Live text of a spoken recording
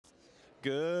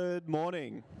Good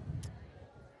morning.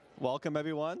 Welcome,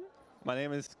 everyone. My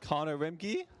name is Connor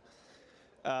Rimke.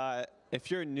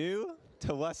 If you're new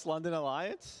to West London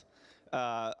Alliance,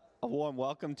 a warm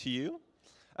welcome to you.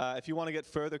 If you want to get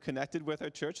further connected with our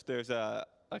church, there's a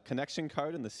connection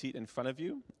card in the seat in front of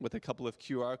you with a couple of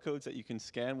QR codes that you can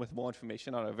scan with more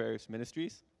information on our various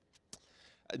ministries.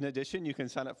 In addition, you can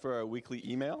sign up for our weekly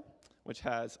email, which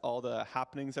has all the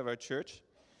happenings of our church,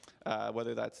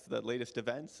 whether that's the latest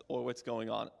events or what's going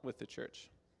on with the church.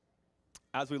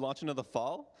 As we launch into the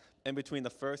fall, in between the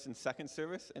first and second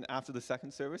service, and after the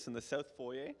second service in the South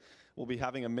Foyer, we'll be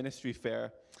having a ministry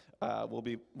fair. We'll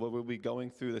be going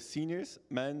through the seniors,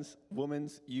 men's,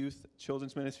 women's, youth,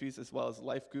 children's ministries, as well as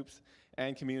life groups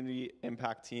and community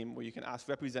impact team, where you can ask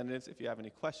representatives if you have any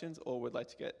questions or would like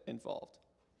to get involved.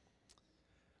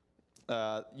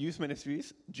 Youth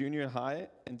ministries, junior high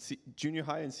and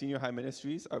senior high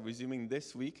ministries are resuming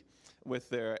this week with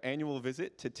their annual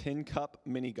visit to Tin Cup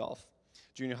Mini Golf.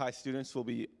 Junior high students will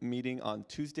be meeting on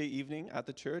Tuesday evening at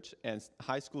the church, and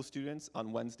high school students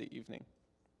on Wednesday evening.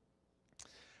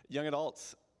 Young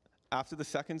adults, after the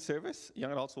second service,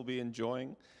 young adults will be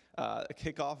enjoying a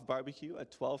kickoff barbecue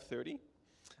at 12:30.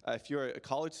 If you're a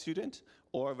college student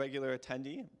or a regular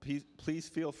attendee, please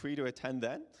feel free to attend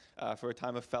then for a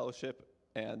time of fellowship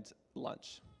and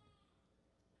lunch.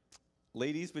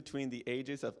 Ladies between the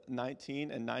ages of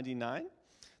 19 and 99,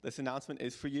 this announcement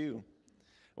is for you.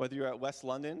 Whether you're at West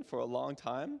London for a long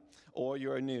time or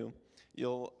you're new,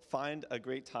 you'll find a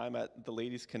great time at the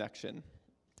Ladies Connection.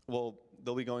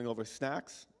 They'll be going over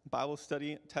snacks, Bible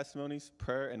study, testimonies,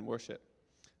 prayer, and worship.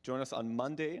 Join us on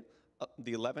Monday,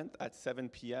 the 11th at 7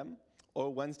 p.m.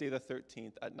 or Wednesday the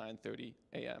 13th at 9:30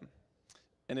 a.m.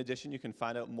 In addition, you can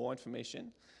find out more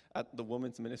information at the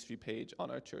Women's Ministry page on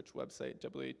our church website,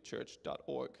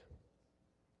 wlachurch.org.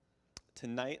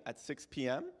 Tonight at 6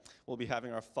 p.m., we'll be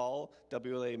having our fall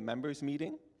WLA members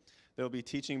meeting. There will be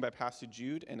teaching by Pastor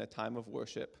Jude and a time of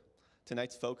worship.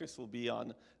 Tonight's focus will be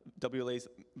on WLA's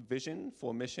vision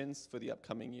for missions for the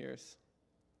upcoming years.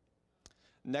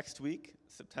 Next week,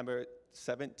 September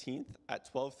 17th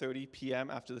at 12:30 p.m.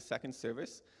 after the second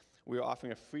service, we are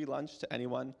offering a free lunch to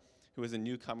anyone who is a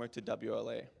newcomer to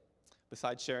WLA.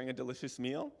 Besides sharing a delicious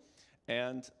meal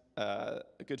and a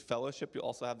good fellowship, you'll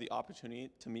also have the opportunity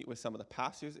to meet with some of the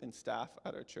pastors and staff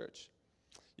at our church.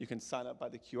 You can sign up by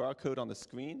the QR code on the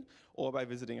screen or by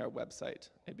visiting our website.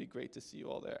 It'd be great to see you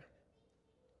all there.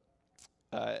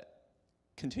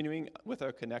 Continuing with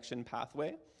our connection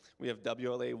pathway, we have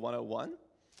WLA 101.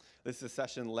 This is a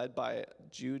session led by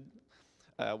Jude,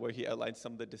 where he outlines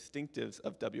some of the distinctives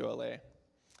of WLA.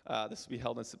 This will be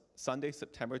held on Sunday,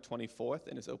 September 24th,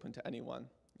 and is open to anyone.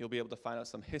 You'll be able to find out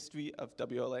some history of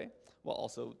WLA while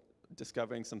also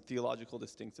discovering some theological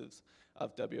distinctives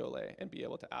of WLA and be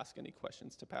able to ask any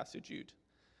questions to Pastor Jude.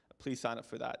 Please sign up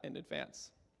for that in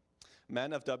advance.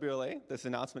 Men of WLA, this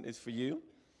announcement is for you.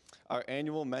 Our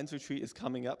annual men's retreat is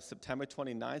coming up September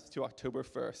 29th to October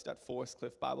 1st at Forest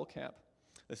Cliff Bible Camp.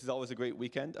 This is always a great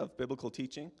weekend of biblical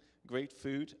teaching, great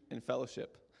food, and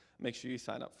fellowship. Make sure you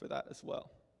sign up for that as well.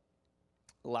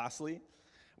 Lastly,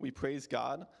 we praise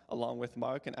God along with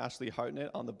Mark and Ashley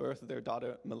Hartnett on the birth of their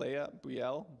daughter Malaya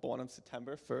Brielle, born on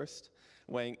September 1st,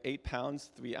 weighing 8 pounds,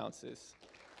 3 ounces.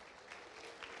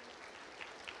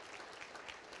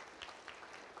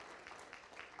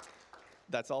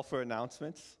 That's all for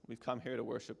announcements. We've come here to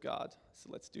worship God, so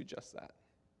let's do just that.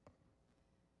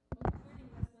 Well, good morning,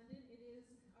 West London. It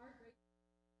is our great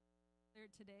pleasure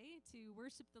today to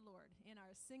worship the Lord in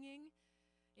our singing,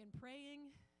 in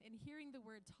praying, in hearing the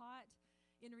word taught,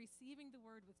 in receiving the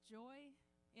word with joy,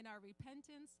 in our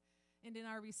repentance, and in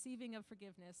our receiving of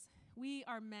forgiveness. We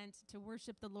are meant to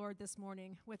worship the Lord this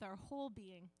morning with our whole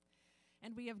being,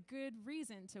 and we have good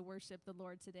reason to worship the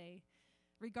Lord today.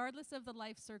 Regardless of the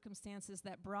life circumstances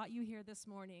that brought you here this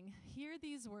morning, hear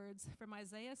these words from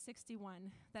Isaiah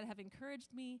 61 that have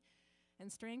encouraged me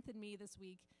and strengthened me this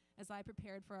week as I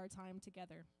prepared for our time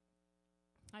together.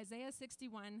 Isaiah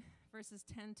 61, verses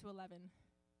 10 to 11.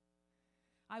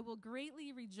 I will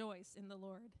greatly rejoice in the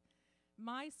Lord.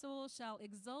 My soul shall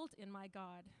exult in my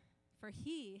God, for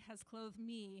he has clothed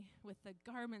me with the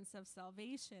garments of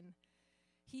salvation.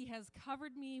 He has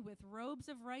covered me with robes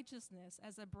of righteousness,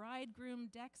 as a bridegroom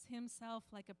decks himself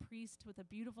like a priest with a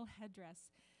beautiful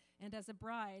headdress, and as a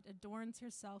bride adorns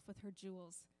herself with her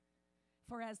jewels.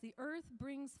 For as the earth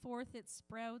brings forth its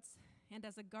sprouts, and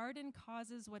as a garden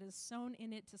causes what is sown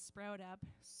in it to sprout up,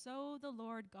 so the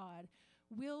Lord God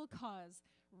will cause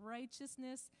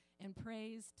righteousness and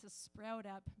praise to sprout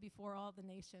up before all the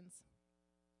nations.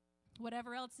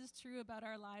 Whatever else is true about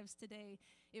our lives today,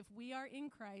 if we are in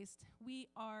Christ, we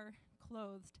are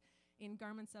clothed in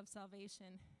garments of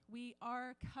salvation. We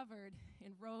are covered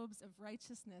in robes of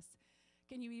righteousness.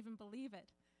 Can you even believe it?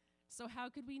 So how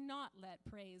could we not let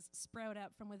praise sprout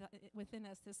up from within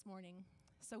us this morning?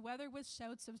 So whether with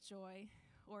shouts of joy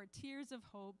or tears of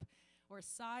hope or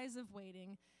sighs of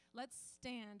waiting, let's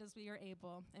stand as we are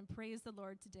able and praise the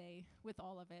Lord today with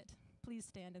all of it. Please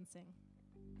stand and sing.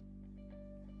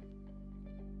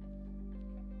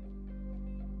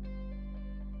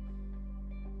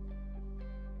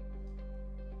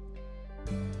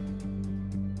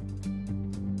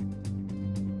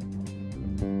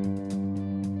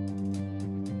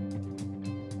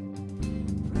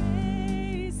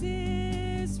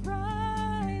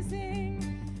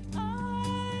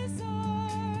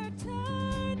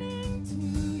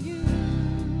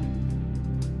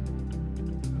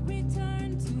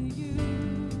 Turn to you.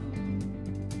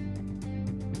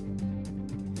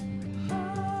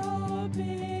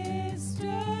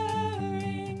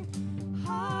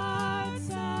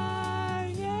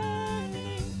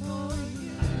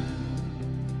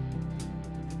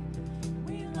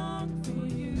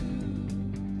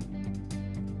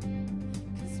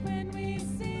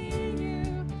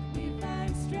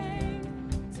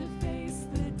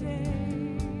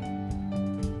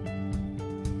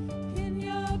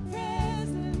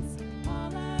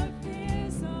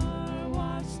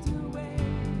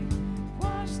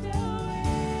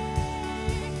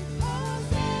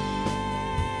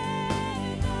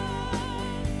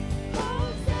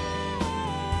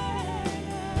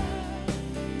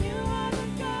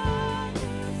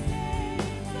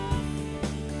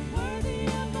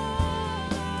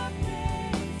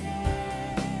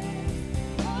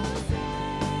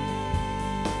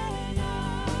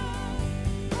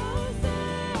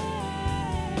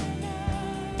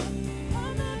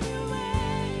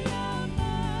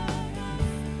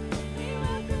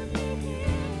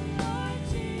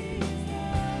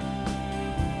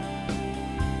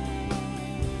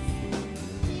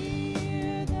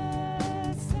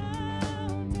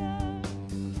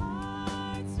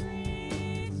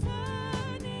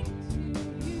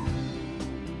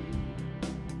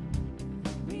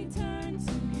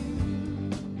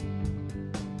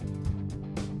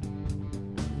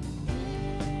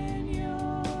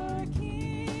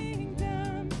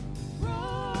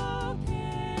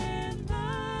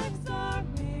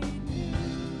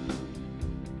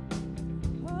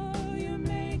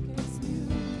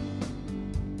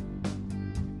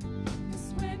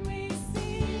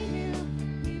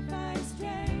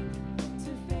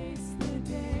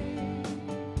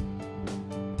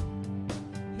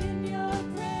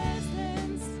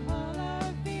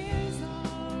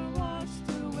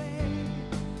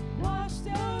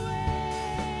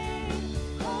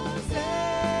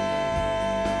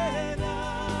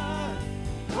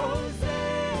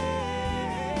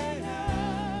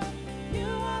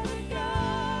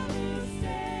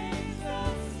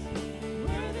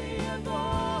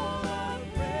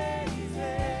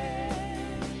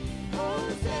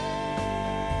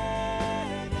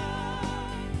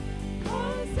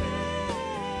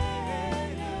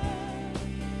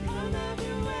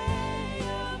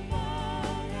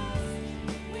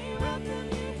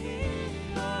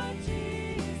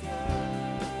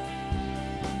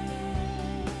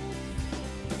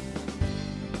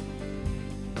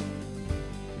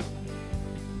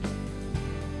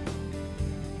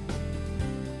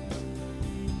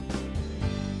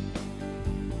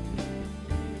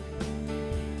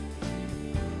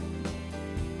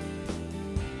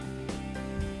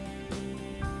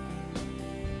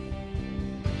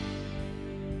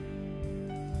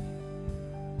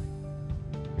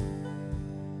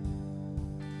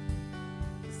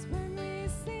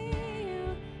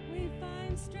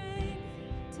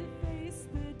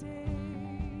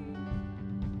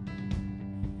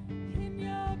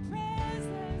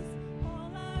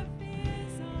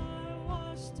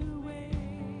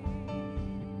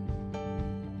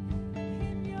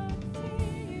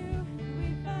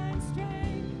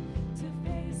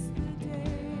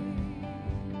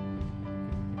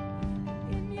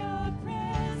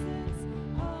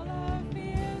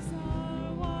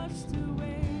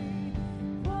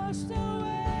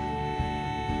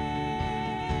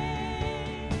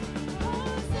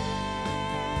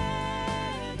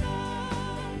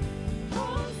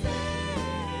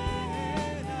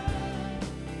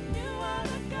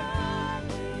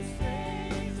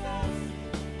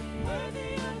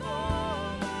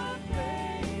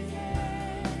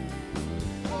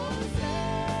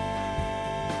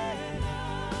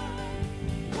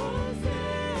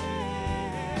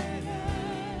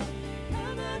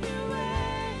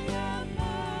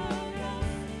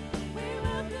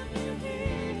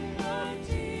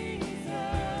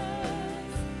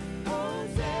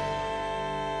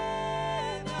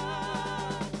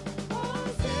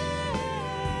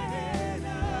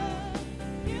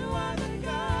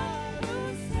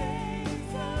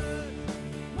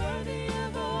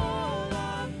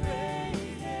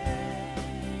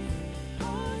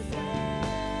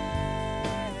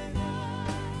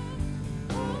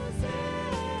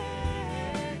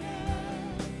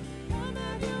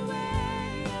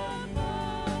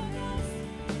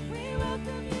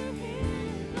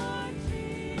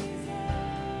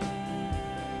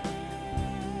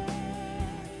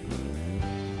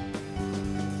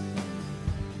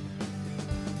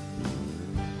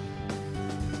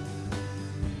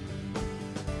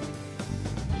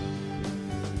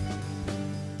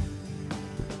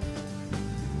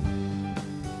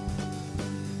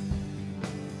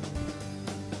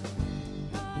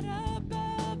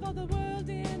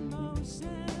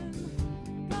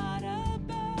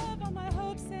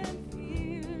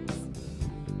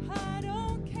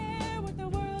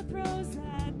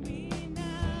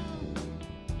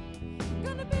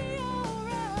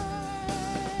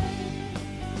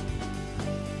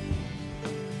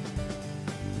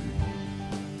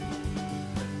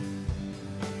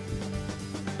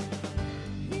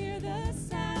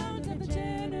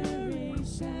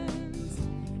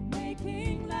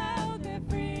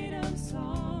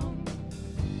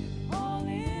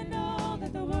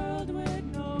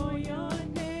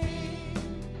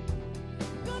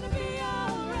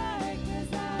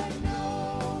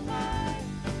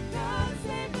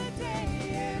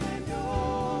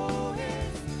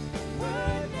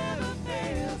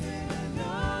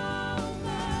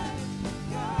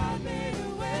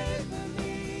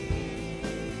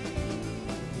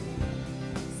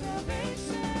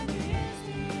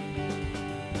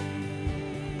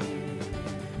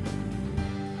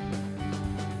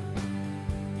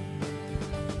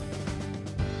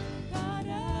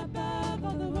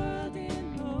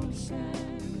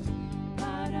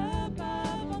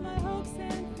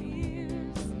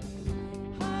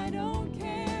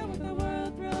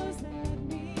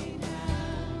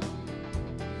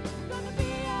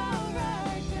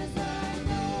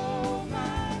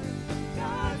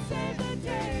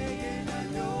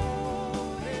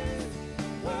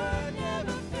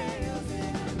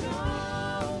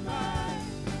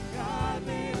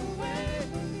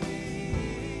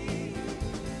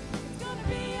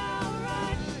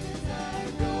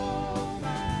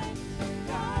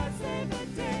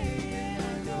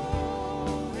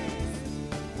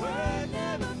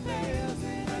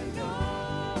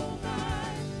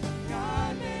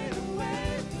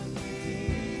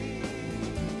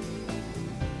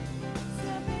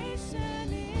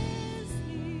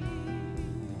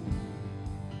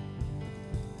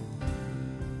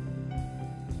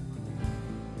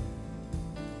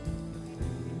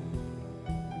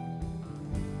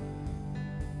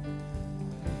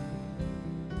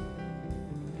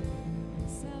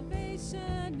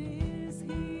 Salvation is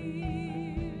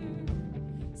here.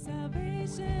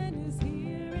 Salvation is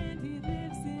here and he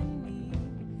lives in me.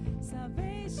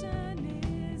 Salvation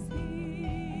is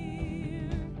here.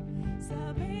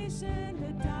 Salvation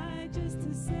that died just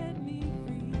to set me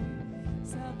free.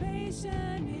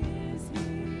 Salvation is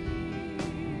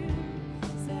here.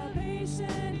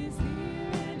 Salvation is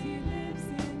here and he lives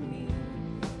in me.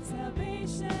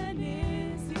 Salvation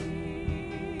is here.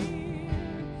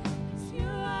 'Cause you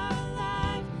are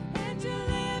alive and you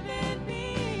live in me.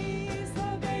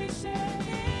 Salvation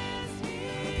is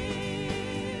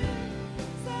here.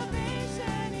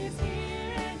 Salvation is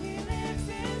here and he lives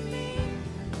in me.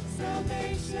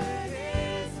 Salvation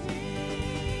is here.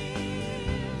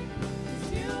 'Cause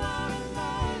you are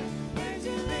alive and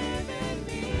you live in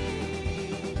me.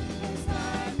 'Cause I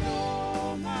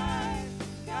know my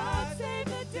God saved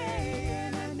the day,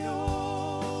 and I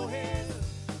know his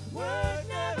word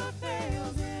never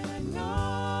fails, and I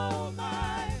know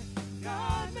my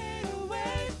God made a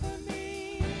way for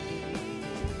me.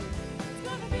 It's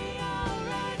gonna be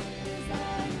alright, 'cause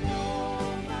I know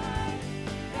my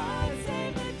God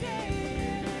saved the day,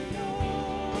 and I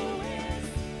know his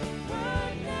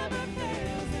word never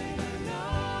fails, and I know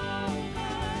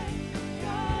my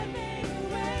God made a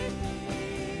way for me.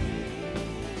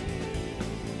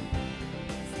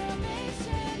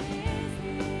 Salvation is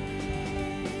here.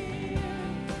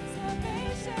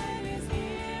 Salvation is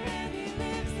here and he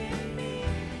lives in me.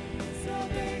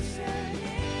 Salvation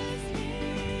is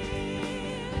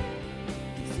here.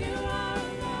 'Cause you are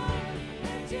alive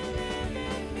and you live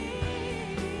in me.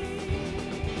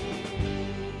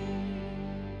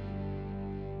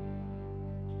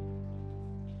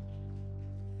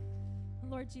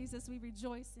 Lord Jesus, we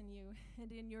rejoice in you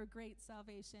and in your great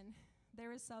salvation.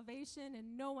 There is salvation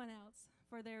in no one else,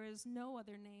 for there is no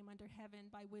other name under heaven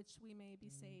by which we may be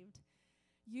saved.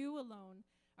 You alone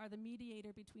are the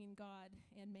mediator between God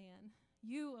and man.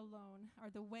 You alone are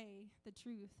the way, the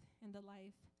truth, and the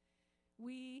life.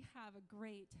 We have a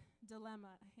great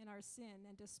dilemma in our sin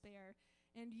and despair,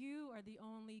 and you are the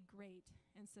only great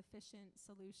and sufficient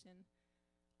solution.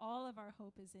 All of our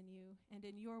hope is in you and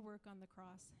in your work on the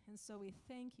cross. And so we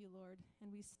thank you, Lord,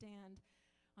 and we stand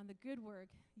on the good work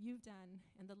you've done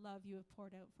and the love you have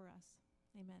poured out for us.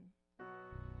 Amen.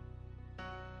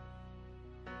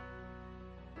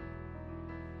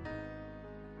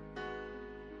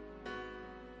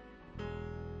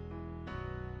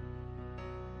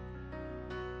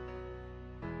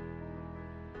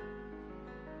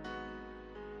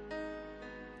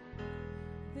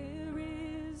 There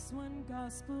is one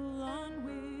gospel on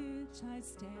which I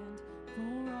stand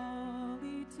for all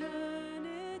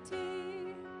eternity.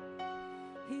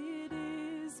 It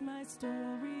is my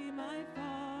story, my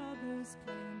Father's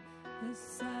plan. The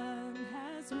Son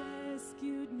has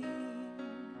rescued me.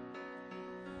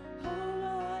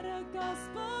 Oh, what a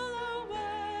gospel, oh,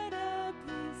 what a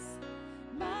peace,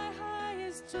 my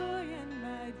highest joy and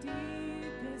my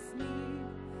deepest need.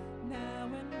 Now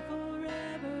and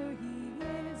forever he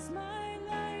is my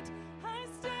light. I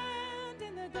stand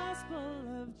in the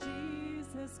gospel of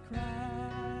Jesus Christ.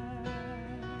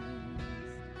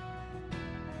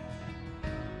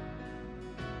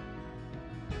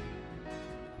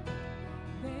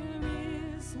 There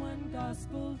is one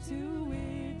gospel to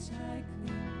which I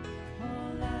cling.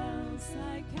 All else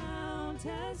I count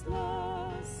as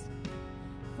lost.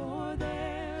 For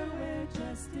there where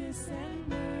justice and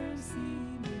mercy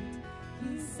meet,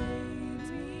 he saved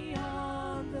me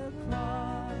on the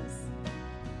cross.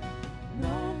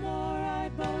 No more I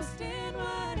boast in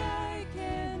what I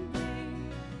can bring.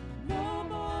 No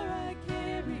more I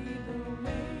carry the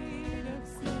weight of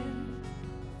sin.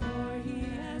 For he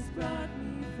has brought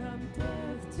me from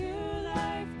death to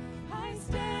life. I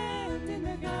stand in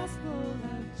the gospel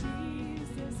of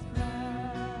Jesus Christ.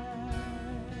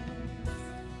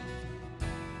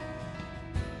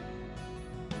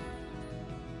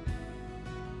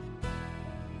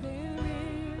 There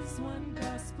is one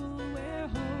gospel where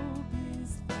hope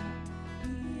is found.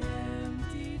 The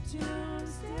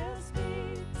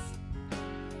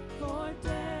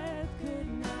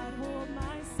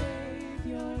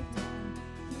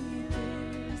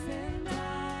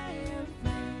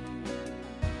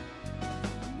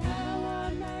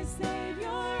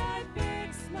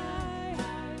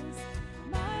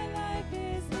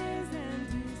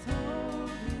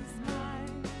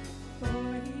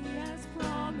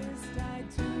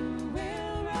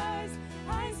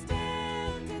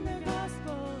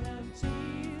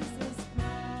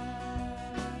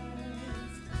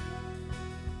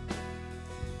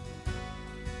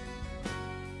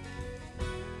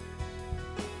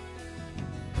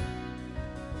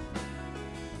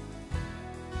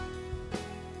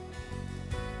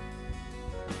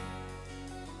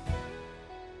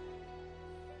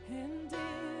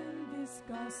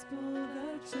gospel,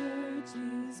 the church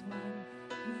is one.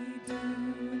 We do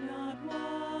not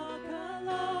walk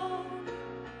alone.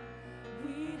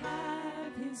 We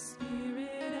have His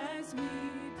Spirit as we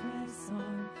press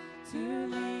on to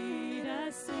lead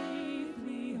us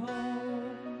safely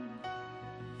home.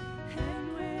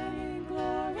 And when in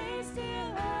glory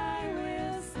still I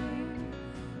will sing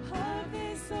of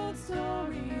this old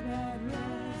story that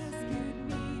rescued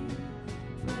me.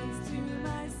 Praise to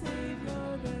my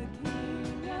Savior, the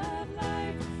King of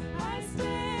life. I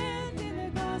stand in the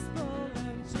gospel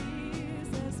of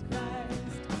Jesus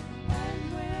Christ. And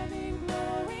when in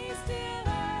glory still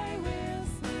I will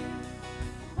sing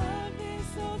of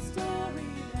this old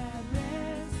story that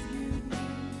rescued me.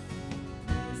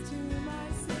 Praise to my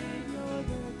Savior,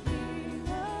 the King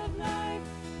of life.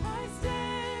 I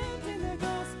stand in the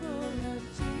gospel of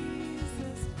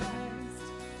Jesus Christ.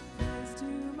 Praise to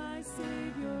my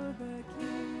Savior, the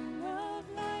King of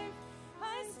life.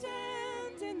 I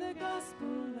stand in the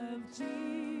gospel of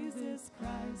Jesus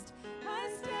Christ. I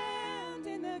stand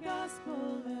in the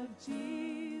gospel of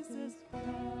Jesus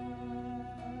Christ.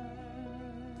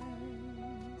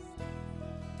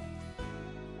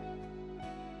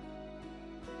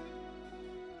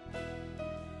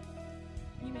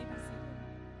 You may be seated.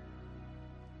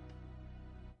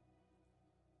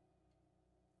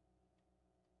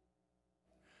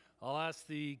 I'll ask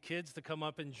the kids to come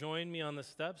up and join me on the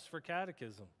steps for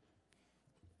catechism.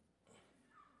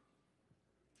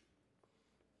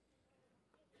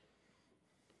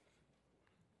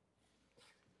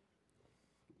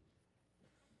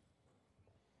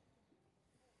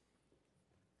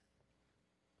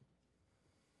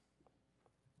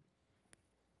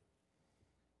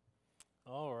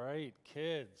 All right,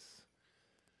 kids.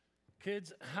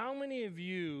 Kids, how many of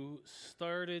you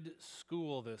started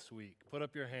school this week? Put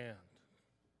up your hand.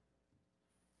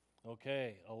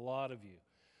 Okay, a lot of you.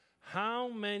 How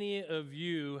many of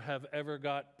you have ever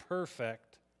got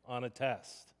perfect on a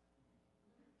test?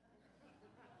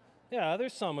 Yeah,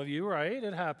 there's some of you, right?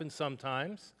 It happens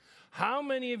sometimes. How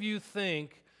many of you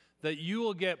think that you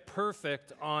will get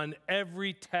perfect on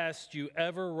every test you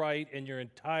ever write in your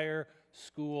entire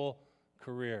school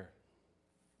career?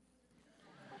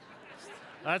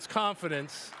 That's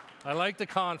confidence. I like the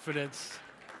confidence.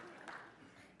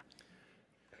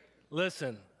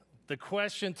 Listen, the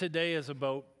question today is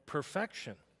about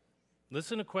perfection.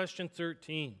 Listen to question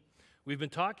 13. We've been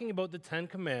talking about the 10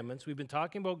 Commandments. We've been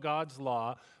talking about God's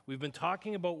law. We've been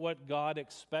talking about what God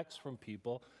expects from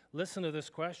people. Listen to this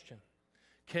question.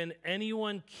 Can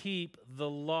anyone keep the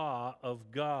law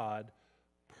of God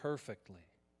perfectly?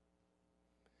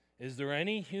 Is there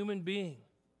any human being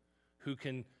who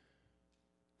can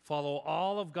follow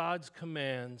all of God's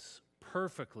commands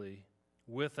perfectly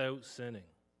without sinning?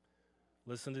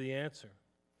 Listen to the answer.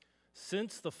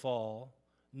 Since the fall,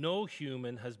 no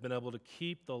human has been able to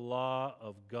keep the law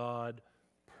of God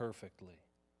perfectly.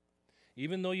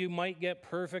 Even though you might get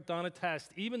perfect on a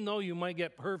test, even though you might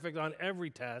get perfect on every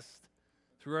test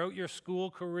throughout your school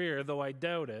career, though I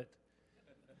doubt it,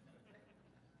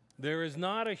 there is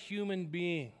not a human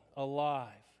being alive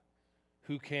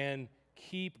who can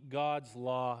keep God's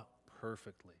law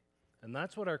perfectly. And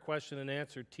that's what our question and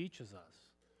answer teaches us.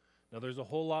 Now, there's a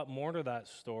whole lot more to that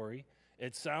story.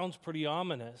 It sounds pretty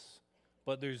ominous,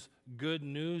 but there's good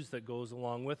news that goes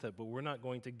along with it. But we're not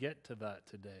going to get to that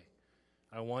today.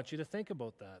 I want you to think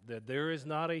about that there is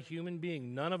not a human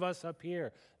being, none of us up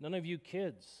here, none of you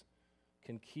kids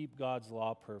can keep God's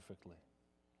law perfectly.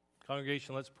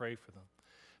 Congregation, let's pray for them.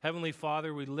 Heavenly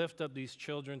Father, we lift up these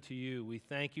children to you. We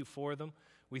thank you for them.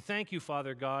 We thank you,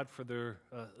 Father God, for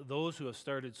those who have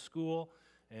started school,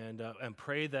 and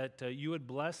pray that you would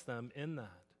bless them in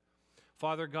that.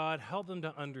 Father God, help them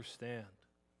to understand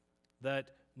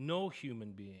that no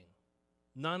human being,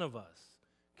 none of us,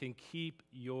 can keep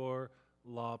your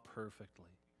law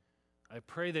perfectly. I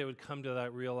pray they would come to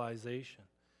that realization.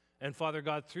 And Father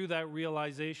God, through that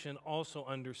realization, also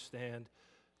understand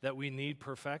that we need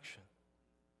perfection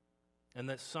and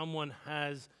that someone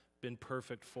has been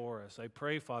perfect for us. I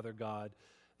pray, Father God,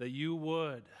 that you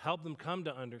would help them come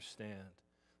to understand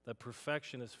that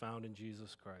perfection is found in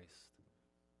Jesus Christ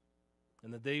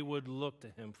and that they would look to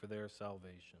him for their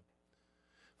salvation.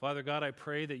 Father God, I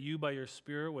pray that you, by your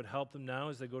Spirit, would help them now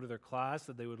as they go to their class,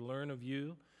 that they would learn of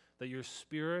you, that your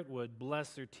Spirit would bless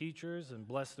their teachers and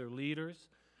bless their leaders,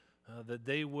 that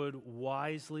they would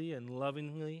wisely and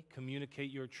lovingly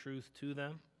communicate your truth to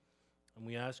them. And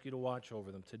we ask you to watch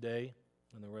over them today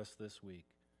and the rest of this week.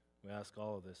 We ask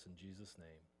all of this in Jesus'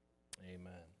 name.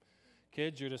 Amen.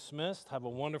 Kids, you're dismissed. Have a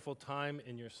wonderful time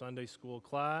in your Sunday school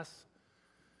class.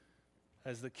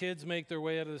 As the kids make their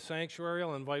way out of the sanctuary,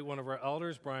 I'll invite one of our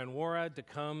elders, Brian Warad, to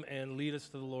come and lead us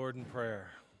to the Lord in prayer.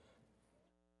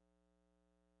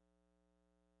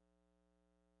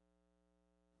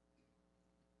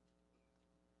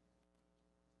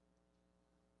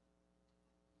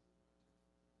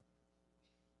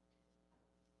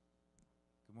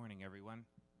 Good morning, everyone.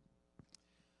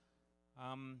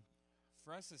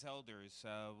 For us as elders,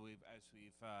 as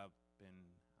we've been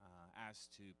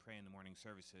asked to pray in the morning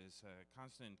services, a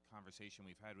constant conversation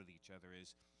we've had with each other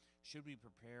is, should we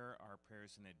prepare our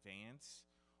prayers in advance,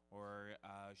 or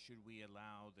should we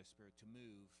allow the Spirit to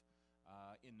move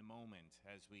in the moment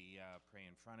as we pray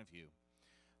in front of you?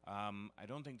 I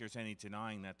don't think there's any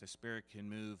denying that the Spirit can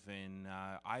move in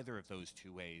either of those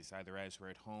two ways, either as we're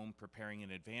at home preparing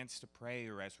in advance to pray,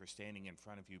 or as we're standing in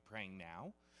front of you praying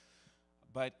now.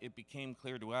 But it became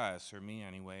clear to us, or me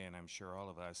anyway, and I'm sure all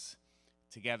of us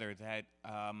together, that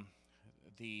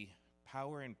the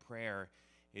power in prayer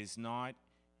is not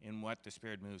in what the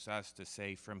Spirit moves us to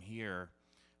say from here,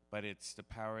 but it's the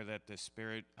power that the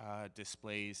Spirit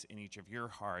displays in each of your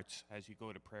hearts as you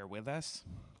go to prayer with us.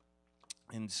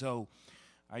 And so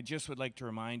I just would like to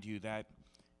remind you that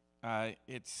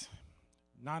it's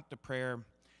not the prayer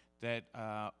that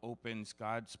opens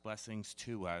God's blessings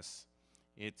to us.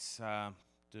 It's the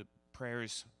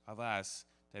prayers of us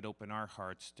that open our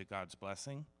hearts to God's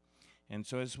blessing. And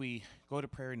so as we go to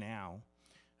prayer now,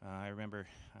 I remember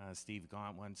Steve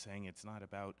Gaunt once saying it's not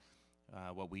about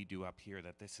what we do up here,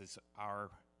 that this is our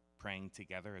praying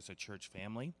together as a church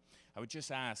family. I would just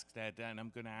ask that, and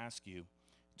I'm going to ask you,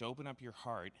 to open up your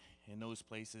heart in those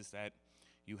places that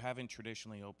you haven't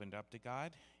traditionally opened up to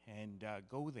God, and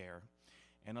go there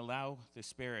and allow the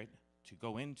Spirit to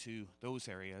go into those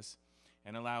areas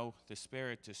and allow the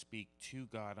Spirit to speak to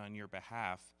God on your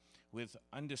behalf with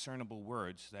undiscernible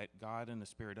words that God and the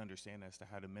Spirit understand as to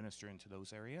how to minister into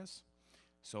those areas.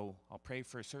 So I'll pray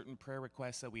for certain prayer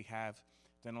requests that we have,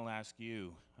 then I'll ask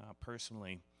you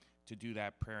personally to do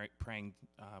that praying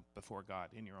before God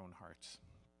in your own hearts.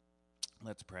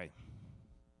 Let's pray.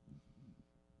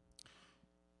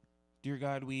 Dear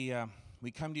God, we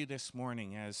come to you this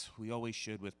morning, as we always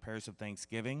should, with prayers of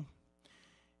thanksgiving.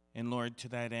 And Lord, to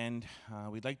that end,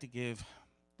 we'd like to give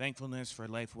thankfulness for a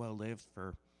life well lived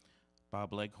for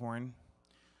Bob Leghorn.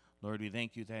 Lord, we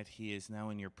thank you that he is now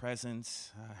in your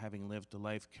presence, having lived a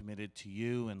life committed to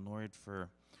you, and Lord, for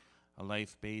a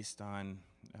life based on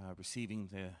receiving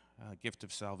the gift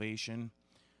of salvation.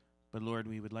 But Lord,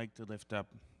 we would like to lift up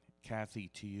Kathy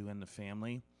to you and the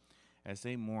family as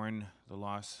they mourn the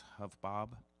loss of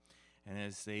Bob, and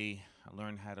as they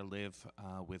learn how to live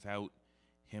without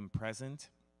him present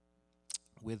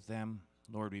with them.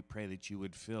 Lord, we pray that you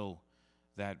would fill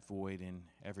that void in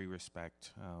every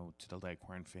respect to the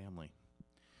Leghorn family.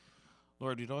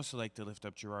 Lord, we'd also like to lift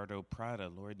up Gerardo Prada,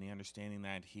 Lord, in the understanding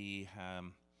that he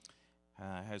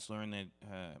has learned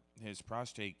that his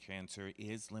prostate cancer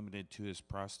is limited to his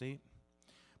prostate.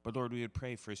 But Lord, we would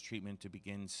pray for his treatment to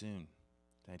begin soon,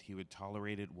 that he would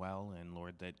tolerate it well, and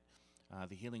Lord, that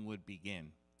the healing would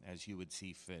begin as you would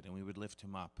see fit, and we would lift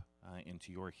him up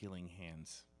into your healing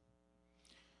hands.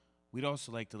 We'd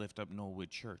also like to lift up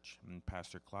Knollwood Church and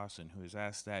Pastor Clausen, who has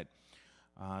asked that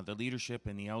the leadership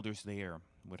and the elders there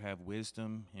would have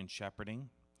wisdom in shepherding,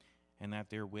 and that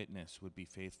their witness would be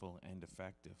faithful and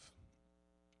effective.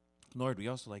 Lord, we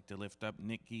also like to lift up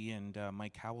Nikki and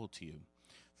Mike Howell to you,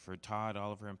 for Todd,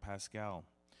 Oliver, and Pascal,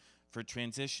 for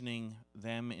transitioning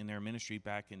them in their ministry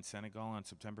back in Senegal on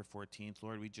September 14th.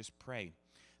 Lord, we just pray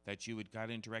that you would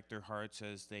guide and direct their hearts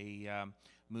as they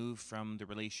move from the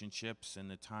relationships and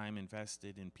the time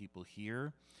invested in people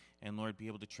here, and Lord, be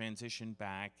able to transition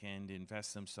back and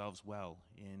invest themselves well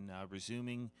in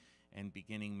resuming and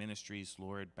beginning ministries,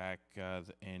 Lord, back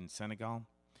in Senegal.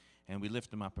 And we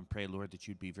lift them up and pray, Lord, that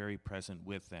you'd be very present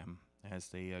with them as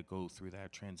they go through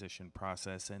that transition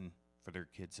process, and for their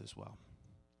kids as well.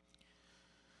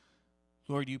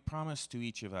 Lord, you promised to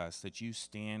each of us that you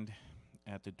stand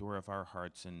at the door of our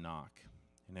hearts and knock.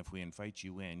 And if we invite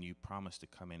you in, you promise to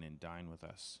come in and dine with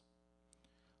us.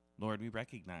 Lord, we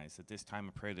recognize that this time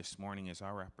of prayer this morning is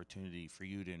our opportunity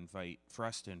for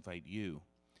us to invite you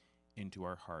into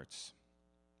our hearts,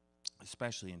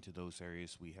 especially into those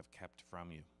areas we have kept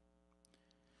from you.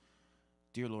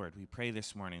 Dear Lord, we pray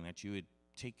this morning that you would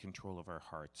take control of our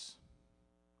hearts.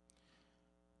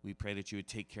 We pray that you would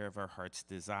take care of our heart's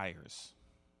desires.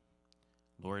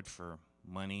 Lord, for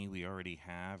money we already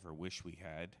have or wish we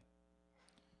had,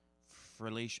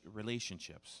 for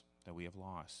relationships that we have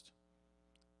lost,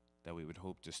 that we would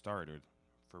hope to start, or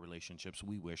for relationships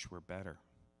we wish were better,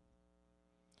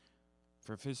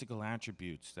 for physical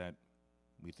attributes that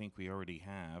we think we already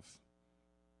have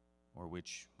or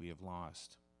which we have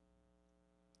lost.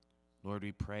 Lord,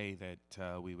 we pray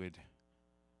that we would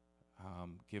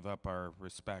give up our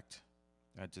respect,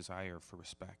 a desire for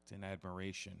respect and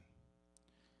admiration,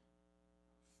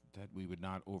 that we would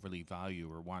not overly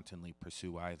value or wantonly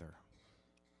pursue either.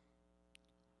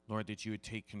 Lord, that you would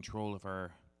take control of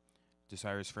our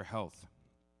desires for health,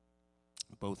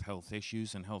 both health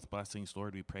issues and health blessings.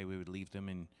 Lord, we pray we would leave them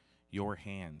in your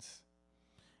hands.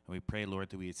 And we pray, Lord,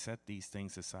 that we would set these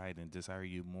things aside and desire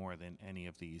you more than any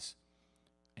of these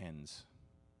ends.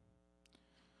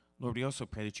 Lord, we also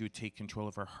pray that you would take control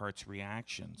of our heart's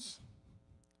reactions,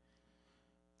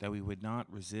 that we would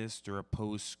not resist or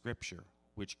oppose Scripture,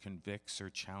 which convicts or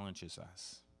challenges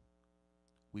us.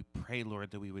 We pray,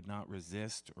 Lord, that we would not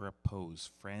resist or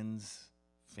oppose friends,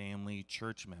 family,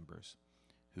 church members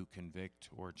who convict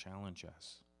or challenge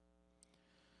us.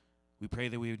 We pray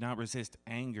that we would not resist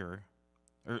anger,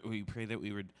 or we pray that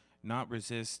we would not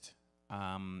resist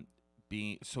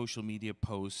social media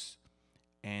posts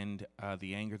and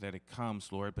the anger that it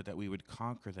comes, Lord, but that we would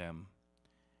conquer them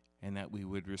and that we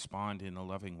would respond in a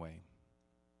loving way.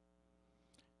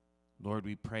 Lord,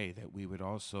 we pray that we would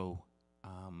also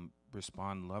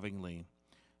respond lovingly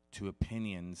to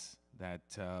opinions that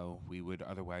we would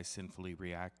otherwise sinfully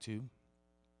react to.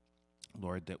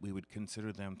 Lord, that we would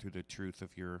consider them through the truth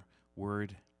of your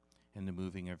word and the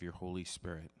moving of your Holy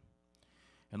Spirit.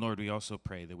 And Lord, we also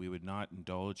pray that we would not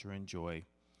indulge or enjoy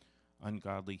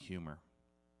ungodly humor.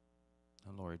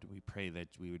 And Lord, we pray that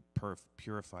we would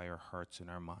purify our hearts and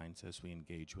our minds as we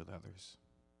engage with others.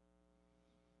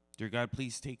 Dear God,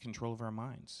 please take control of our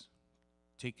minds.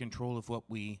 Take control of what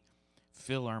we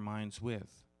fill our minds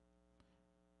with.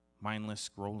 Mindless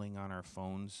scrolling on our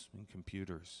phones and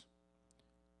computers.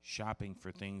 Shopping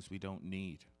for things we don't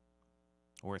need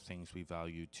or things we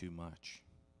value too much.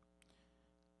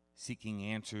 Seeking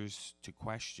answers to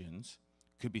questions,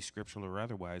 could be scriptural or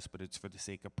otherwise, but it's for the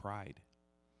sake of pride.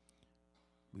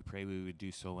 We pray we would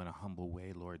do so in a humble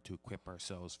way, Lord, to equip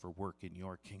ourselves for work in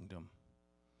your kingdom.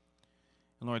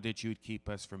 And Lord, that you would keep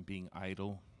us from being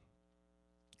idle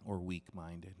or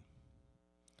weak-minded.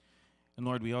 And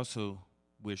Lord, we also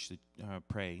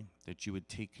pray that you would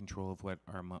take control of what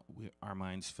our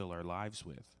minds fill our lives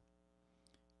with.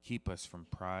 Keep us from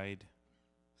pride,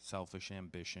 selfish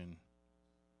ambition,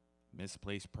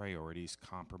 misplaced priorities,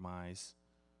 compromise,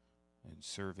 and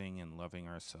serving and loving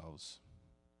ourselves.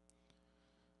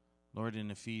 Lord, in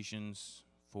Ephesians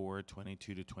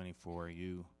 4:22-24,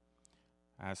 you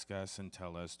ask us and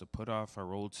tell us to put off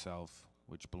our old self,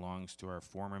 which belongs to our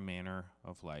former manner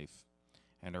of life,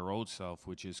 and our old self,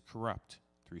 which is corrupt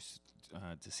through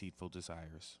deceitful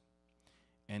desires,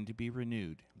 and to be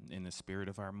renewed in the spirit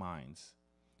of our minds,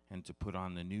 and to put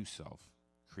on the new self,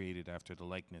 created after the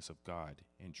likeness of God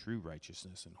in true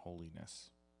righteousness and holiness.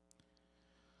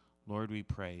 Lord, we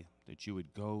pray that you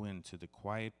would go into the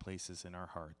quiet places in our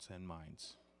hearts and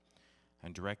minds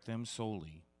and direct them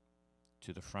solely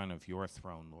to the front of your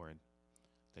throne, Lord,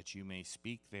 that you may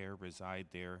speak there, reside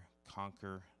there,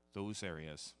 conquer those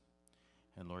areas,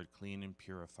 and Lord, clean and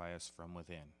purify us from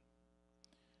within.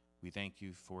 We thank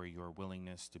you for your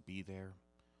willingness to be there.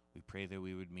 We pray that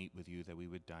we would meet with you, that we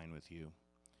would dine with you.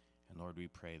 And Lord, we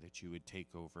pray that you would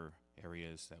take over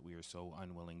areas that we are so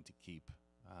unwilling to keep,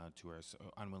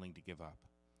 unwilling to give up,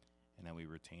 and that we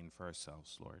retain for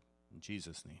ourselves, Lord. In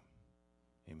Jesus' name,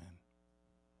 amen.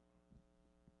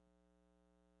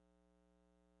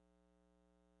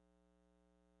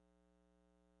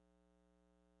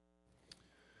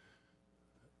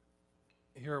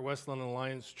 Here at West London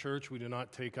Alliance Church, we do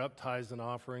not take up tithes and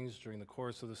offerings during the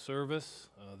course of the service.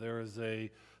 There is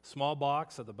a small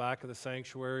box at the back of the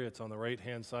sanctuary. It's on the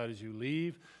right-hand side as you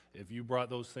leave. If you brought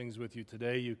those things with you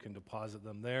today, you can deposit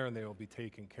them there, and they will be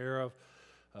taken care of.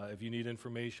 If you need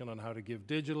information on how to give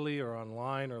digitally or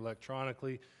online or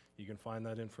electronically, you can find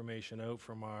that information out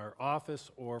from our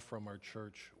office or from our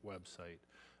church website.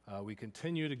 We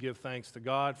continue to give thanks to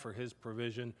God for his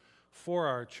provision for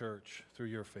our church through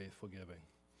your faithful giving.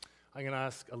 I'm going to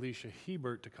ask Alicia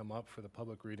Hebert to come up for the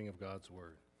public reading of God's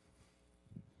Word.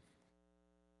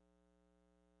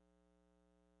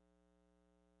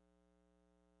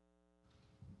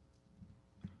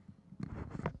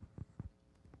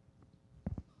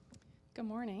 Good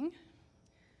morning.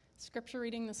 Scripture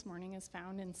reading this morning is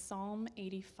found in Psalm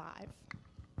 85.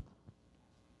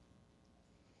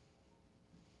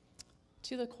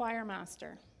 To the choir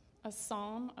master, a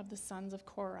psalm of the sons of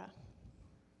Korah.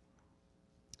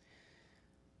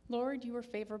 Lord, you were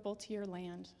favorable to your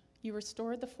land. You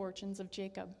restored the fortunes of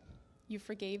Jacob. You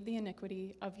forgave the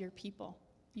iniquity of your people.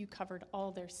 You covered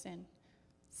all their sin.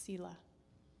 Selah.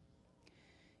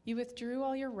 You withdrew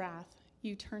all your wrath.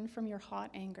 You turned from your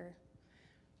hot anger.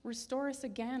 Restore us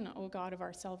again, O God of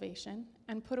our salvation,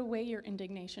 and put away your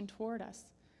indignation toward us.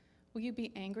 Will you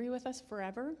be angry with us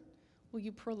forever? Will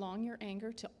you prolong your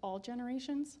anger to all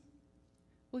generations?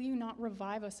 Will you not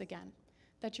revive us again,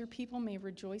 that your people may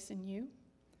rejoice in you?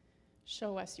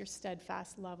 Show us your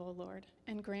steadfast love, O Lord,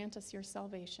 and grant us your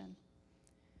salvation.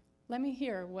 Let me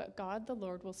hear what God the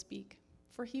Lord will speak,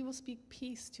 for he will speak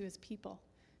peace to his people,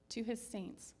 to his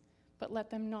saints, but let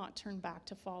them not turn back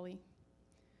to folly.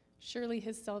 Surely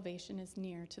his salvation is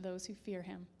near to those who fear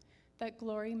him, that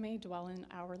glory may dwell in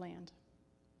our land.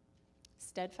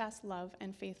 Steadfast love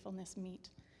and faithfulness meet.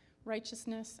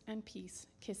 Righteousness and peace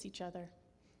kiss each other.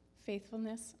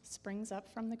 Faithfulness springs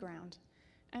up from the ground,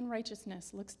 and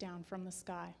righteousness looks down from the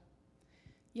sky.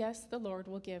 Yes, the Lord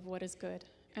will give what is good,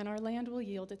 and our land will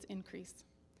yield its increase.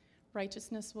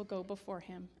 Righteousness will go before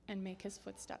him and make his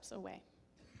footsteps a way.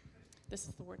 This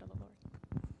is the word of the Lord.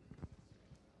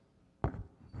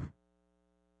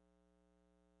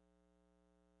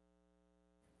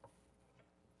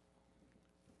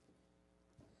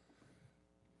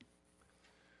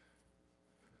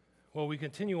 Well, we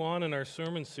continue on in our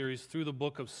sermon series through the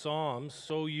book of Psalms.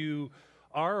 So you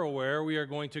are aware, we are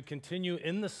going to continue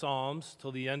in the Psalms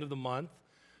till the end of the month,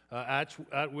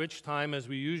 at which time, as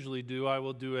we usually do, I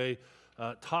will do a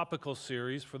topical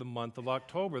series for the month of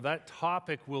October. That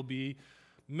topic will be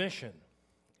mission.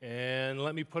 And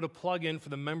let me put a plug in for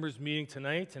the members' meeting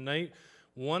tonight. Tonight,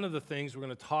 one of the things we're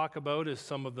going to talk about is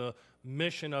some of the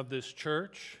mission of this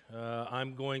church.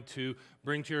 I'm going to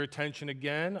bring to your attention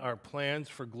again our plans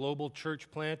for global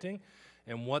church planting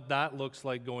and what that looks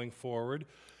like going forward,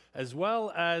 as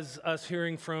well as us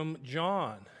hearing from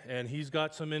John. And he's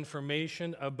got some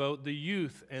information about the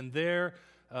youth and their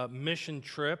mission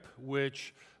trip,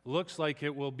 which looks like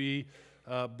it will be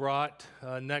brought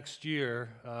next year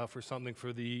for something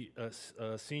for the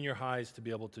senior highs to be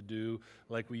able to do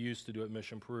like we used to do at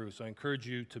Mission Peru. So I encourage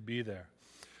you to be there.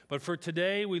 But for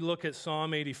today, we look at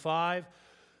Psalm 85.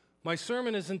 My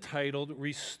sermon is entitled,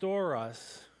 Restore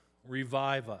Us,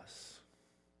 Revive Us.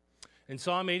 In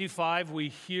Psalm 85, we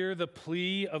hear the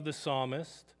plea of the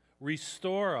psalmist,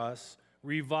 restore us,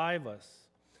 revive us.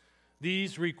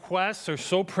 These requests are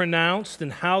so pronounced in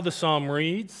how the psalm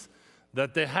reads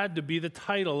that they had to be the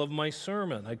title of my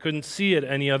sermon. I couldn't see it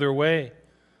any other way.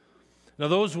 Now,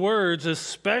 those words,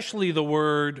 especially the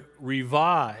word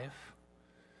revive,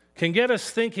 can get us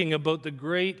thinking about the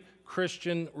great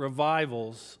Christian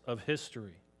revivals of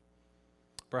history.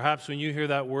 Perhaps when you hear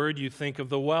that word, you think of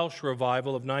the Welsh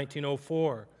revival of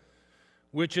 1904,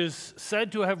 which is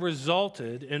said to have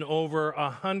resulted in over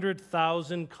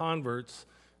 100,000 converts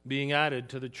being added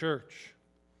to the church.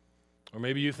 Or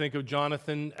maybe you think of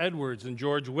Jonathan Edwards and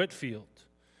George Whitefield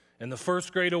and the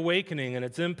First Great Awakening and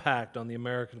its impact on the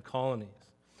American colonies.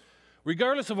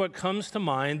 Regardless of what comes to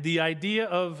mind, the idea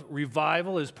of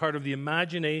revival is part of the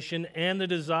imagination and the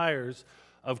desires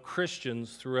of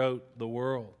Christians throughout the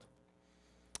world.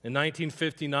 In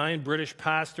 1959, British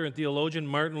pastor and theologian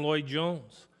Martin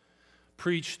Lloyd-Jones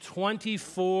preached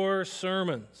 24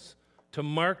 sermons to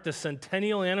mark the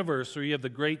centennial anniversary of the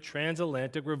great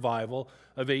transatlantic revival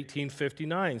of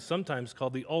 1859, sometimes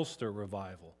called the Ulster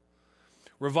Revival.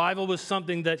 Revival was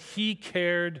something that he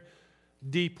cared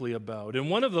deeply about. In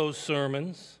one of those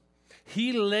sermons,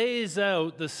 he lays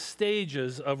out the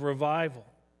stages of revival.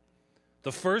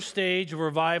 The first stage of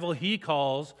revival he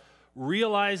calls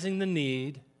realizing the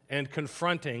need and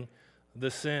confronting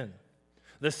the sin.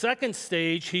 The second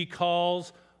stage he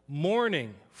calls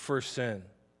mourning for sin.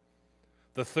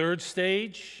 The third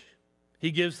stage,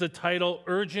 he gives the title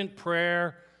urgent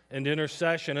prayer and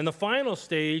intercession. And the final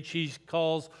stage he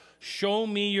calls show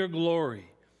me your glory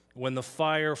when the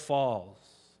fire falls.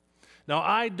 Now,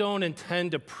 I don't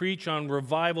intend to preach on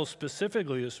revival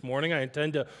specifically this morning. I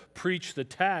intend to preach the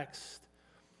text.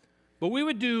 But we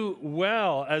would do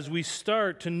well as we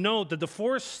start to note that the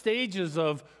four stages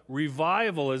of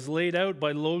revival as laid out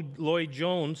by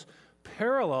Lloyd-Jones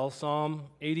parallel Psalm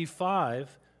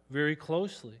 85 very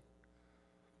closely.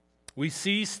 We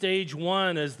see stage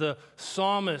one as the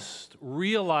psalmist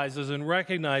realizes and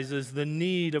recognizes the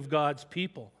need of God's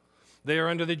people. They are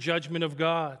under the judgment of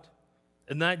God,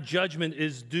 and that judgment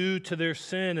is due to their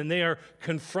sin, and they are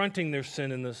confronting their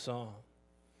sin in this psalm.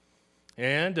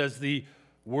 And as the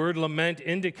word lament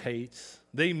indicates,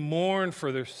 they mourn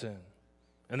for their sin,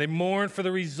 and they mourn for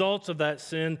the results of that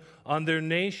sin on their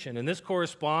nation. And this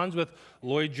corresponds with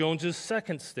Lloyd-Jones's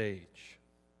second stage.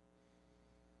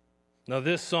 Now,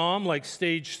 this psalm, like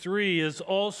stage 3, is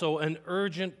also an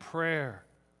urgent prayer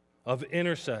of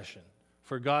intercession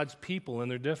for God's people in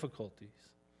their difficulties.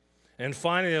 And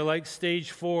finally, like stage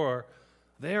 4,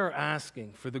 they are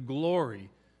asking for the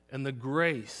glory and the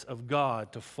grace of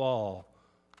God to fall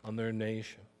on their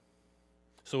nation.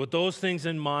 So with those things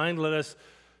in mind, let us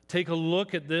take a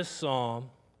look at this psalm.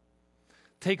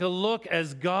 Take a look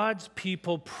as God's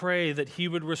people pray that he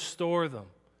would restore them,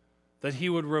 that he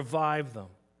would revive them.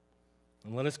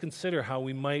 And let us consider how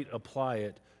we might apply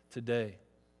it today.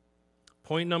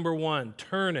 Point number 1,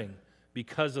 turning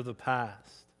because of the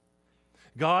past.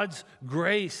 God's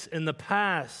grace in the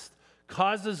past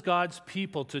causes God's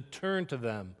people to turn to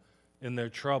them in their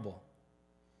trouble.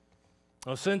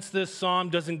 Now, since this psalm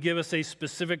doesn't give us a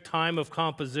specific time of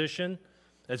composition,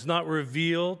 it's not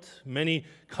revealed. Many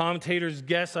commentators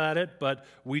guess at it, but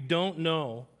we don't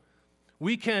know.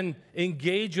 We can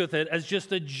engage with it as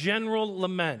just a general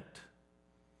lament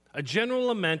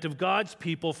of God's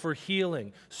people for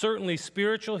healing, certainly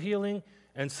spiritual healing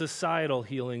and societal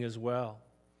healing as well.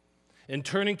 In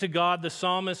turning to God, the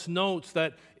psalmist notes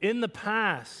that in the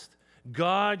past,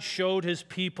 God showed his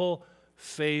people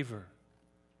favor.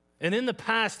 And in the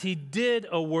past, he did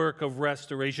a work of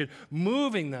restoration,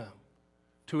 moving them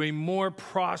to a more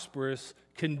prosperous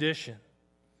condition.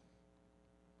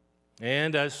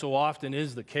 And as so often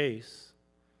is the case,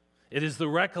 it is the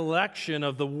recollection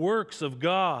of the works of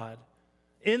God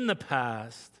in the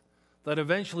past that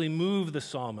eventually moved the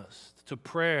psalmist to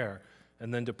prayer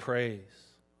and then to praise.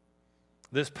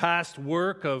 This past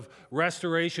work of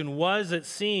restoration was, it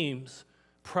seems,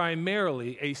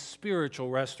 primarily a spiritual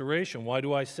restoration. Why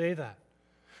do I say that?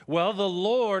 Well, the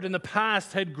Lord in the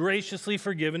past had graciously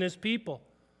forgiven his people.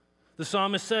 The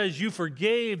psalmist says, you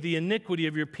forgave the iniquity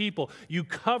of your people. You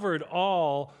covered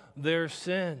all their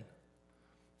sin.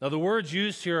 Now, the words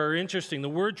used here are interesting. The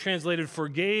word translated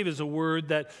forgave is a word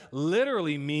that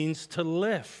literally means to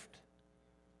lift.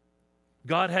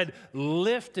 God had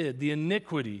lifted the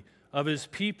iniquity of his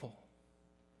people.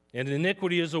 And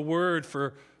iniquity is a word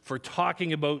for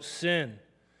talking about sin.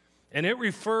 And it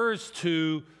refers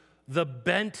to the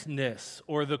bentness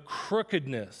or the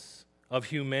crookedness of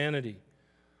humanity.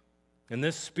 And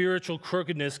this spiritual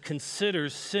crookedness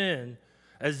considers sin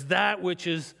as that which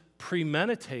is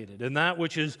premeditated and that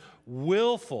which is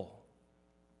willful.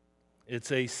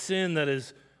 It's a sin that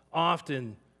is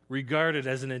often regarded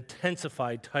as an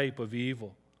intensified type of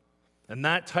evil. And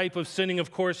that type of sinning,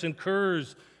 of course,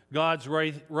 incurs God's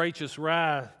righteous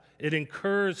wrath. It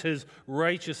incurs his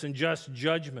righteous and just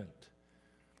judgment.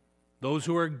 Those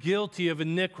who are guilty of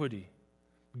iniquity,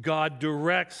 God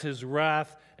directs his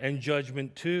wrath and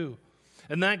judgment to.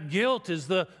 And that guilt is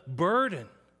the burden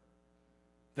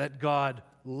that God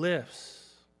lifts.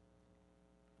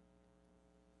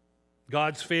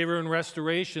 God's favor and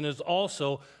restoration is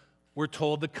also, we're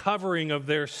told, the covering of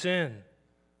their sin.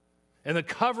 And the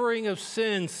covering of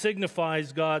sin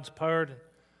signifies God's pardon.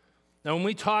 Now, when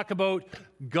we talk about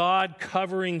God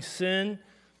covering sin,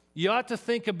 you ought to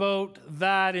think about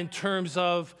that in terms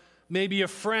of maybe a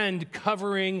friend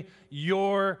covering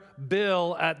your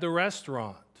bill at the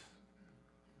restaurant.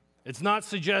 It's not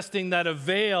suggesting that a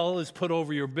veil is put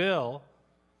over your bill.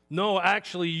 No,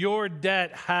 actually, your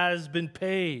debt has been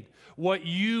paid. What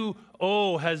you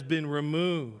owe has been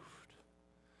removed.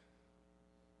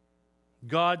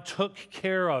 God took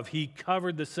care of, he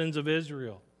covered the sins of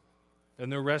Israel,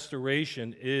 and their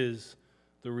restoration is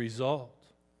the result.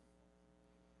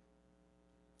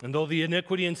 And though the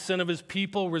iniquity and sin of his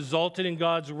people resulted in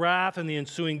God's wrath and the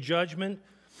ensuing judgment,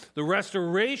 the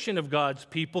restoration of God's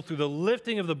people through the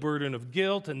lifting of the burden of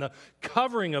guilt and the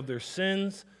covering of their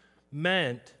sins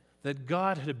meant that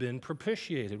God had been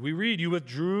propitiated. We read, you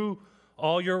withdrew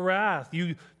all your wrath.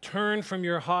 You turned from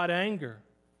your hot anger.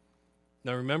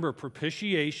 Now remember,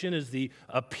 propitiation is the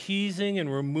appeasing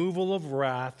and removal of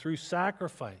wrath through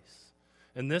sacrifice.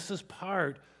 And this is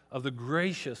part of the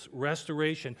gracious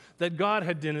restoration that God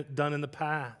had done in the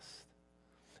past.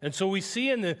 And so we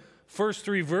see in the first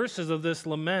 3 verses of this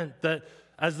lament that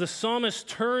as the psalmist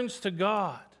turns to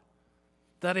God,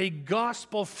 that a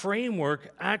gospel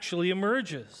framework actually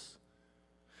emerges.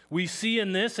 We see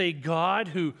in this a God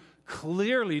who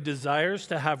clearly desires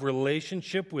to have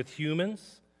relationship with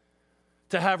humans,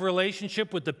 to have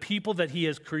relationship with the people that he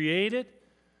has created,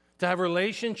 to have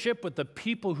relationship with the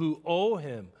people who owe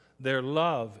him their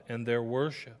love and their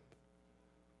worship.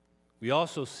 We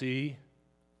also see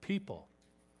people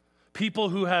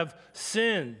who have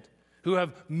sinned, who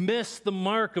have missed the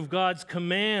mark of God's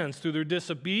commands through their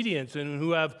disobedience, and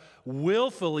who have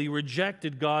willfully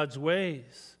rejected God's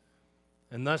ways,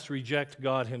 and thus reject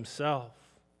God himself.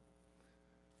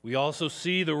 We also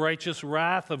see the righteous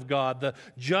wrath of God, the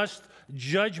just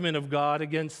judgment of God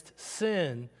against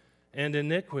sin and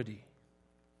iniquity.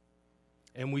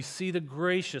 and we see the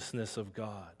graciousness of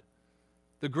God.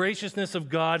 The graciousness of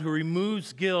God who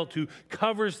removes guilt, who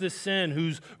covers the sin,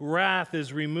 whose wrath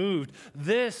is removed.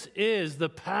 This is the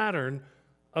pattern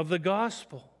of the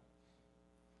gospel.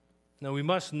 Now we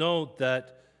must note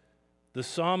that the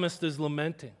psalmist is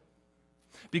lamenting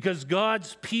because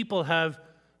God's people have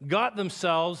got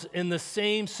themselves in the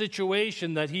same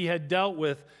situation that he had dealt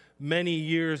with many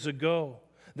years ago.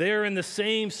 They are in the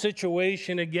same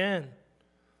situation again.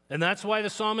 And that's why the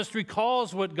psalmist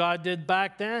recalls what God did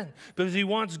back then, because he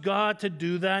wants God to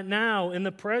do that now in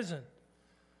the present.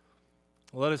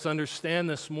 Let us understand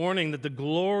this morning that the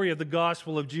glory of the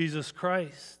gospel of Jesus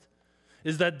Christ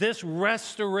is that this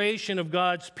restoration of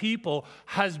God's people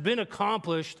has been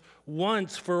accomplished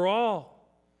once for all.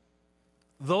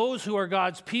 Those who are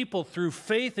God's people through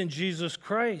faith in Jesus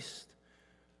Christ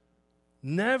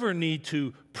never need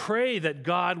to pray that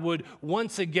God would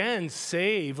once again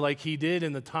save like he did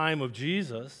in the time of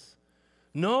Jesus.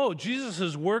 No,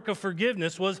 Jesus' work of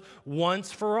forgiveness was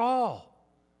once for all.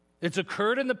 It's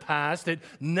occurred in the past. It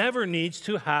never needs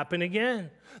to happen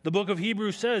again. The book of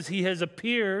Hebrews says he has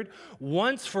appeared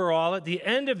once for all at the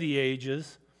end of the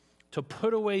ages to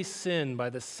put away sin by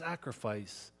the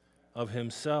sacrifice of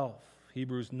himself.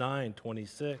 Hebrews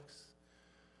 9:26.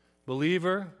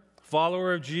 Believer,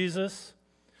 follower of Jesus,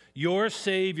 your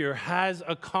Savior has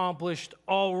accomplished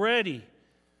already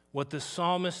what the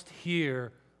psalmist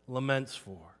here laments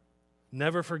for.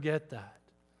 Never forget that.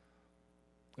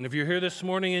 And if you're here this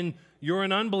morning and you're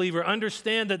an unbeliever,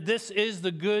 understand that this is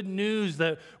the good news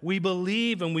that we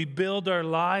believe and we build our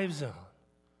lives on.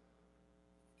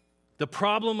 The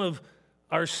problem of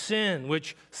our sin,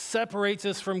 which separates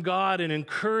us from God and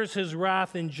incurs his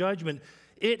wrath and judgment,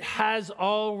 it has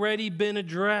already been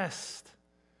addressed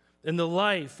in the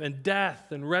life and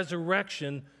death and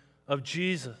resurrection of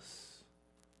Jesus.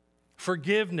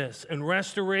 Forgiveness and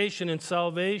restoration and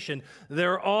salvation,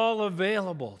 they're all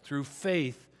available through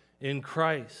faith in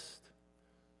Christ.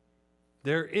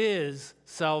 There is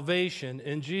salvation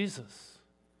in Jesus.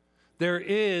 There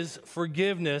is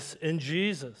forgiveness in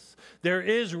Jesus. There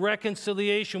is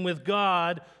reconciliation with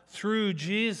God through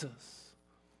Jesus.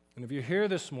 And if you're here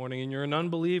this morning and you're an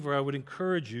unbeliever, I would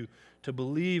encourage you to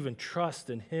believe and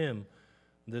trust in him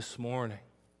this morning.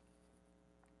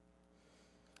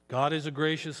 God is a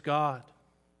gracious God.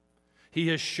 He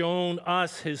has shown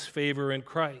us his favor in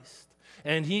Christ,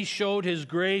 and he showed his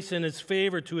grace and his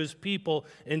favor to his people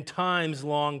in times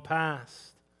long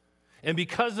past. And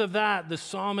because of that, the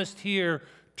psalmist here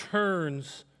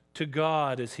turns to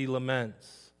God as he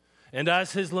laments. And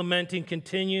as his lamenting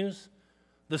continues,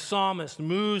 the psalmist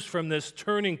moves from this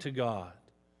turning to God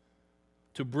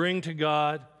to bring to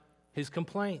God his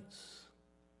complaints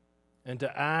and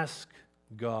to ask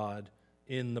God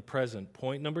in the present.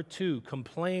 Point number 2,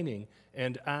 complaining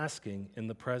and asking in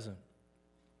the present.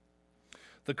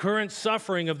 The current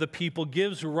suffering of the people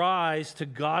gives rise to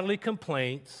godly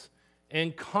complaints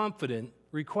and confident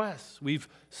requests. We've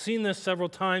seen this several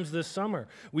times this summer.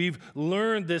 We've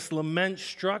learned this lament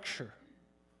structure.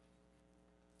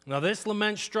 Now, this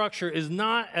lament structure is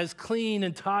not as clean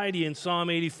and tidy in Psalm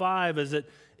 85 as it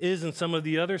is in some of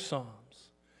the other Psalms.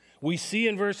 We see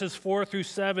in verses 4 through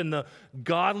 7 the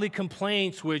godly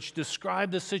complaints which describe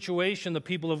the situation the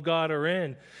people of God are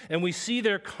in. And we see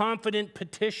their confident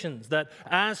petitions that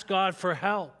ask God for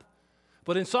help.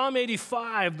 But in Psalm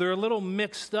 85, they're a little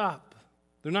mixed up.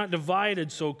 They're not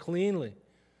divided so cleanly.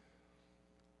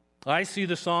 I see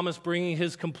the psalmist bringing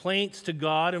his complaints to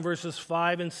God in verses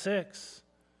 5 and 6,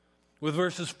 with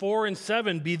verses 4 and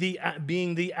 7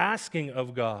 being the asking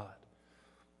of God.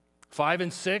 5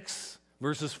 and 6,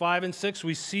 verses 5 and 6,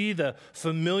 we see the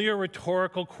familiar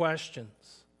rhetorical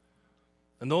questions.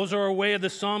 And those are a way of the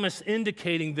psalmist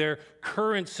indicating their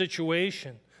current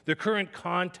situation, their current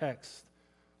context,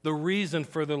 the reason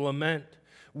for the lament.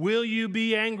 Will you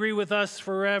be angry with us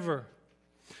forever?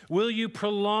 Will you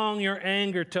prolong your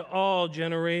anger to all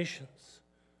generations?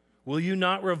 Will you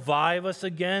not revive us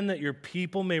again that your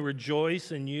people may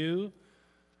rejoice in you?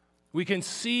 We can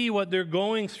see what they're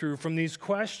going through from these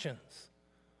questions.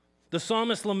 The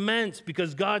psalmist laments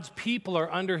because God's people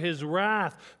are under his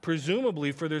wrath,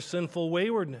 presumably for their sinful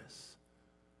waywardness.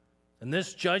 And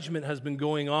this judgment has been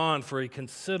going on for a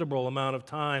considerable amount of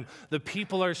time. The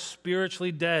people are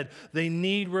spiritually dead. They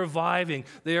need reviving.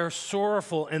 They are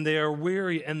sorrowful and they are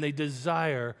weary and they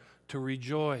desire to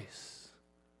rejoice.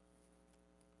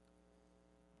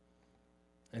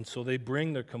 And so they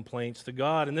bring their complaints to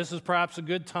God. And this is perhaps a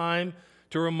good time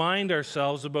to remind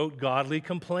ourselves about godly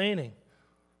complaining.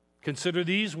 Consider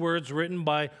these words written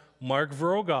by Mark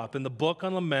Vrogop in the book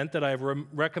on lament that I've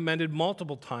recommended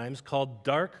multiple times called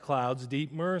Dark Clouds,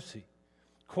 Deep Mercy.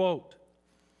 Quote,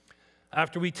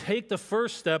 after we take the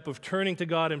first step of turning to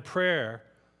God in prayer,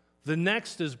 the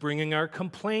next is bringing our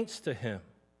complaints to Him.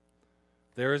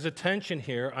 There is a tension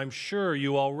here. I'm sure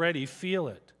you already feel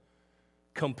it.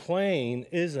 Complain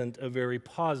isn't a very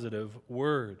positive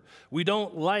word. We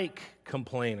don't like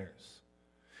complainers.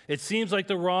 It seems like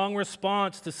the wrong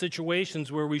response to situations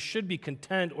where we should be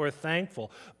content or thankful.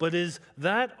 But is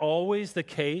that always the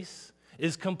case?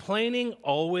 Is complaining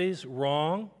always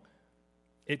wrong?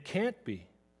 It can't be.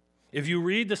 If you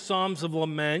read the Psalms of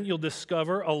Lament, you'll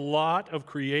discover a lot of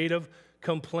creative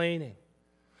complaining.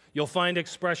 You'll find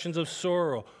expressions of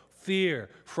sorrow, fear,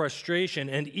 frustration,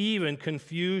 and even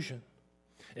confusion.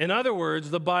 In other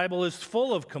words, the Bible is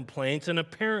full of complaints, and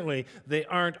apparently they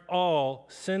aren't all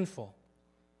sinful.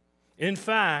 In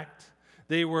fact,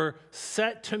 they were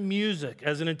set to music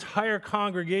as an entire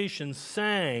congregation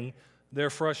sang their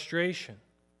frustration.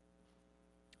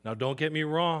 Now, don't get me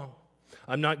wrong.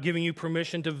 I'm not giving you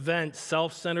permission to vent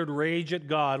self-centered rage at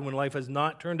God when life has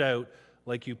not turned out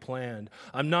like you planned.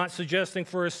 I'm not suggesting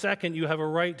for a second you have a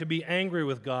right to be angry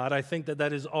with God. I think that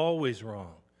that is always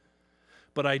wrong.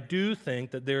 But I do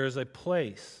think that there is a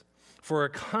place for a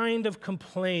kind of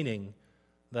complaining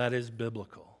that is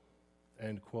biblical.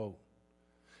 End quote.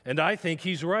 And I think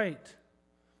he's right.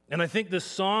 And I think the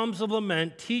Psalms of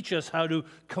Lament teach us how to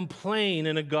complain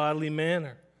in a godly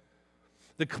manner.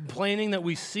 The complaining that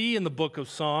we see in the book of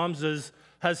Psalms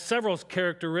has several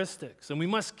characteristics, and we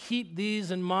must keep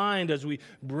these in mind as we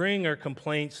bring our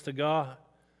complaints to God.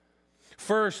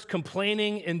 First,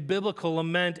 complaining in biblical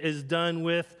lament is done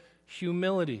with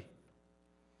humility.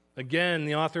 Again,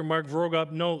 the author Mark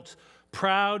Vrogop notes,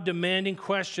 proud, demanding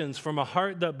questions from a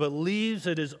heart that believes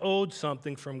it is owed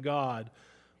something from God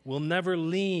will never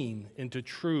lean into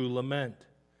true lament.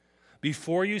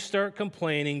 Before you start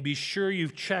complaining, be sure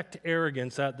you've checked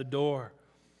arrogance at the door.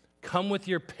 Come with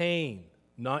your pain,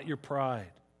 not your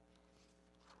pride.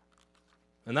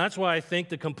 And that's why I think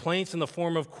the complaints in the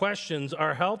form of questions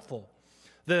are helpful.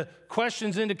 The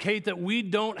questions indicate that we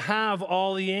don't have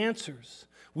all the answers.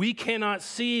 We cannot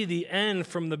see the end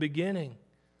from the beginning.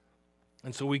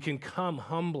 And so we can come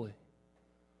humbly.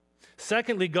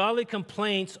 Secondly, godly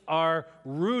complaints are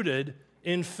rooted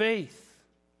in faith.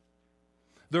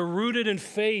 They're rooted in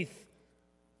faith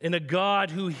in a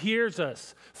God who hears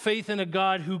us, faith in a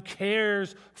God who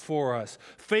cares for us,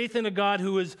 faith in a God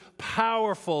who is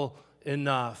powerful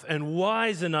enough and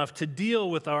wise enough to deal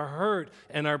with our hurt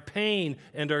and our pain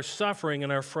and our suffering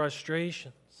and our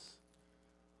frustrations.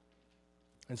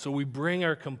 And so we bring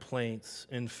our complaints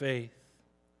in faith.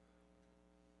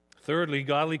 Thirdly,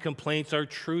 godly complaints are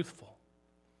truthful.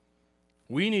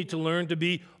 We need to learn to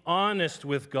be honest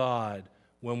with God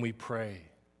when we pray.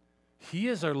 He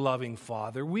is our loving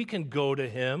Father. We can go to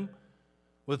Him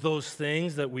with those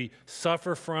things that we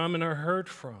suffer from and are hurt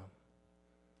from.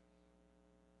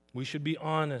 We should be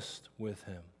honest with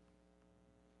Him.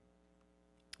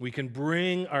 We can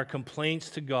bring our complaints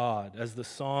to God, as the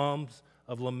Psalms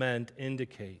of Lament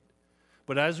indicate.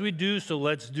 But as we do so,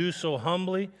 let's do so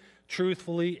humbly,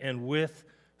 truthfully, and with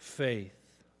faith.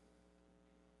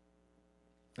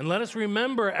 And let us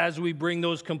remember as we bring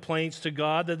those complaints to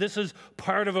God that this is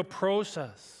part of a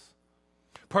process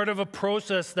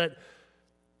that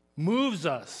moves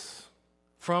us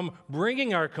from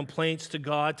bringing our complaints to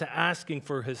God to asking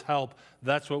for His help.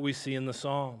 That's what we see in the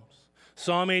Psalms.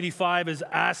 Psalm 85 is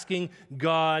asking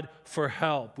God for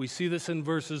help. We see this in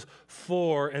verses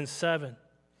 4 and 7.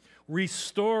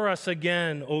 Restore us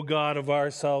again, O God of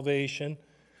our salvation,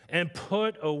 and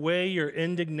put away your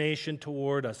indignation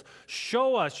toward us.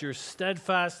 Show us your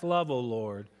steadfast love, O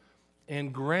Lord,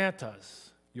 and grant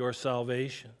us your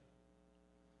salvation.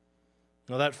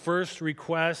 Now, that first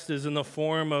request is in the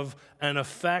form of an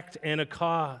effect and a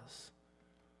cause.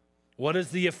 What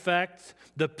is the effect?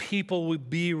 The people would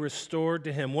be restored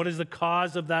to Him. What is the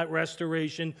cause of that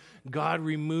restoration? God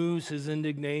removes His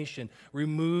indignation,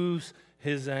 removes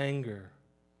His anger.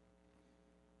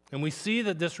 And we see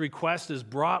that this request is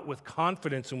brought with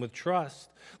confidence and with trust.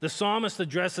 The psalmist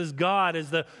addresses God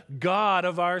as the God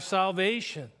of our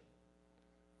salvation.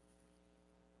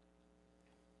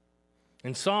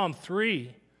 In Psalm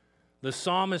 3, the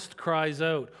psalmist cries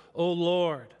out, O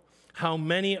Lord, how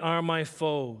many are my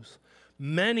foes?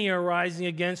 Many are rising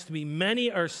against me. Many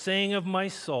are saying of my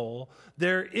soul,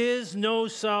 there is no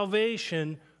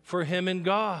salvation for him in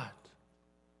God.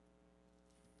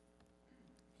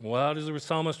 Well, how does the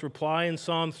psalmist reply in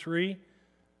Psalm 3,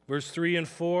 verse 3 and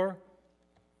 4?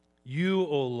 You,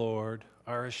 O Lord,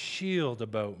 are a shield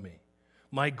about me,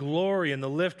 my glory and the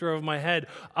lifter of my head.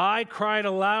 I cried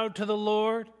aloud to the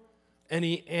Lord, and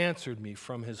he answered me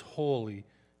from his holy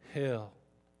hill.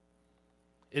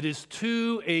 It is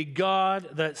to a God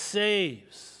that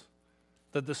saves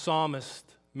that the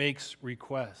psalmist makes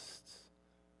requests.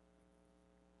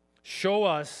 Show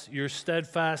us your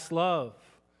steadfast love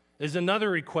is another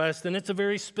request, and it's a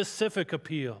very specific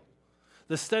appeal.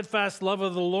 The steadfast love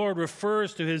of the Lord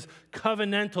refers to his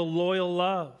covenantal loyal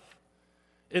love.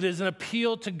 It is an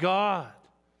appeal to God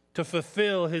to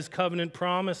fulfill his covenant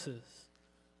promises.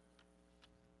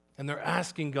 And they're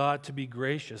asking God to be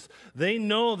gracious. They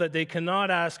know that they cannot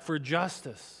ask for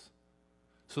justice,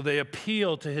 so they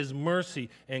appeal to his mercy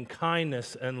and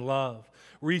kindness and love.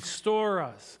 Restore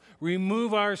us,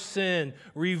 remove our sin,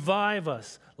 revive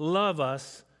us, love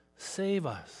us, save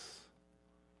us.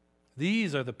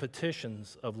 These are the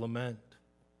petitions of lament.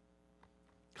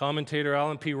 Commentator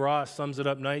Alan P. Ross sums it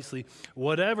up nicely.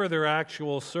 Whatever their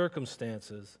actual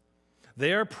circumstances,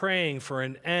 they are praying for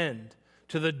an end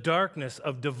to the darkness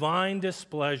of divine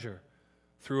displeasure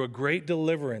through a great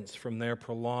deliverance from their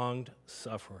prolonged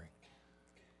suffering.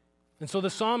 And so the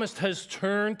psalmist has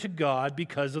turned to God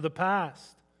because of the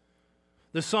past.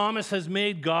 The psalmist has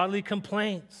made godly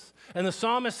complaints, and the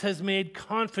psalmist has made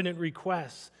confident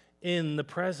requests in the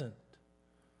present.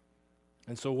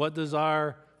 And so what does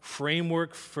our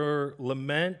framework for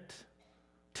lament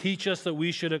teach us that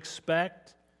we should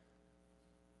expect?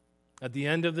 At the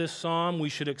end of this psalm, we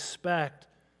should expect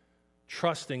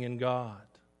trusting in God.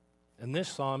 And this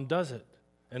psalm does it,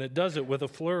 and it does it with a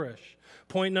flourish.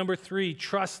 Point number 3,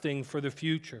 trusting for the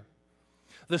future.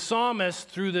 The psalmist,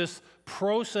 through this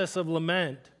process of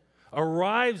lament,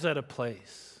 arrives at a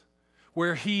place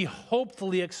where he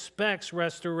hopefully expects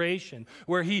restoration,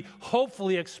 where he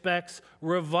hopefully expects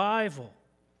revival,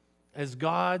 as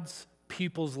God's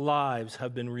people's lives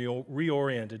have been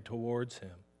reoriented towards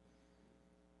him.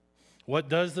 What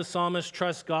does the psalmist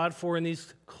trust God for in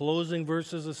these closing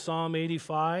verses of Psalm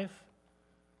 85?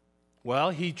 Well,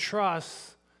 he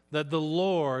trusts that the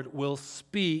Lord will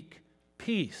speak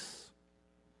peace.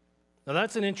 Now,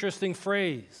 that's an interesting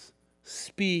phrase,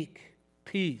 speak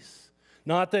peace.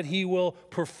 Not that he will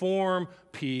perform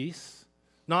peace,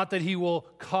 not that he will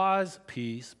cause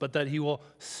peace, but that he will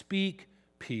speak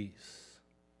peace.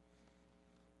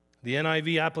 The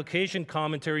NIV application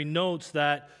commentary notes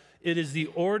that it is the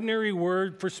ordinary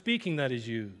word for speaking that is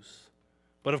used.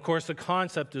 But of course, the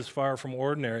concept is far from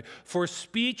ordinary. For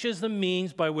speech is the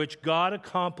means by which God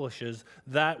accomplishes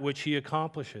that which he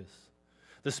accomplishes.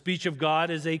 The speech of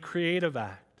God is a creative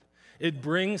act. It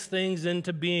brings things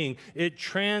into being. It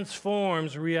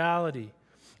transforms reality.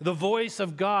 The voice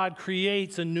of God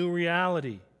creates a new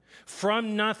reality.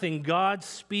 From nothing, God's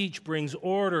speech brings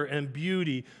order and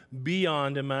beauty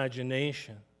beyond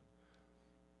imagination.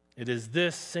 It is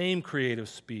this same creative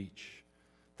speech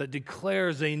that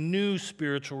declares a new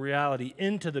spiritual reality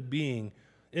into being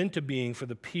for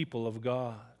the people of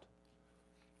God.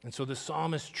 And so the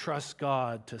psalmist trusts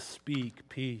God to speak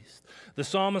peace. The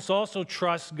psalmist also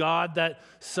trusts God that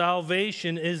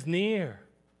salvation is near.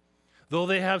 Though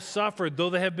they have suffered, though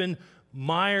they have been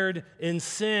mired in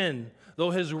sin,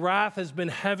 though his wrath has been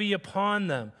heavy upon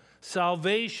them,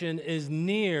 salvation is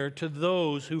near to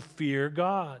those who fear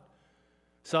God.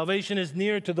 Salvation is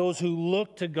near to those who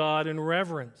look to God in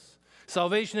reverence.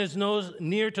 Salvation is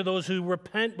near to those who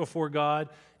repent before God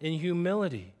in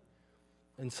humility.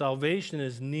 And salvation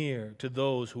is near to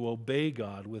those who obey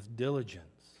God with diligence.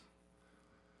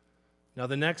 Now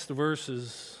the next verse,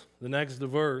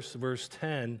 verse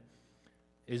 10,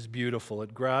 is beautiful.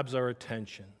 It grabs our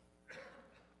attention.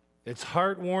 It's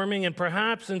heartwarming and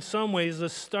perhaps in some ways a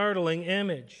startling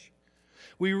image.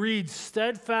 We read,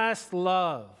 steadfast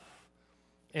love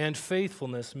and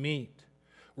faithfulness meet.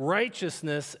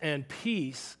 Righteousness and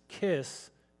peace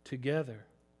kiss together.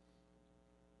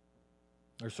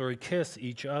 Kiss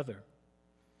each other.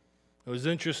 It was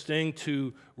interesting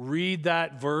to read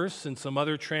that verse in some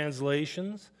other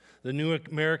translations. The New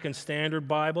American Standard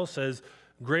Bible says,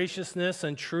 graciousness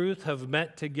and truth have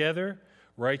met together.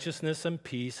 Righteousness and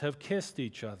peace have kissed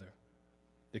each other.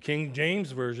 The King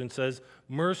James Version says,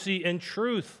 mercy and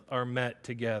truth are met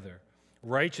together.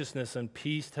 Righteousness and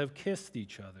peace have kissed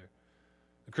each other.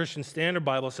 The Christian Standard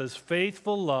Bible says,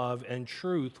 faithful love and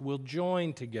truth will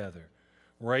join together.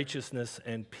 Righteousness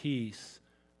and peace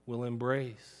will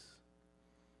embrace.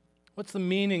 What's the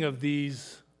meaning of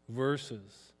these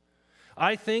verses?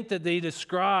 I think that they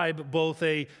describe both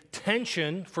a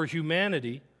tension for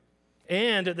humanity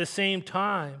and at the same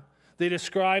time, they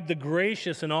describe the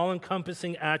gracious and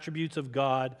all-encompassing attributes of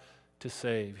God to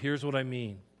save. Here's what I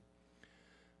mean.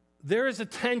 There is a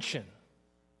tension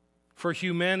for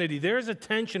humanity. There's a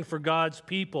tension for God's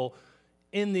people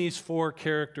in these four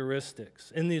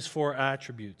characteristics, in these four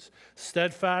attributes: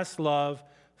 steadfast love,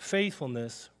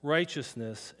 faithfulness,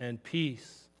 righteousness, and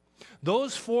peace.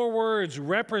 Those four words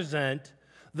represent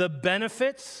the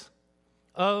benefits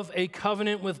of a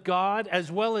covenant with God,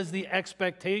 as well as the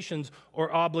expectations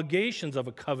or obligations of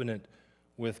a covenant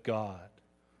with God.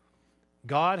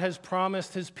 God has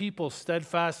promised his people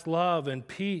steadfast love and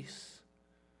peace,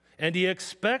 and he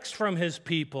expects from his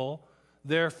people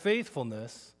their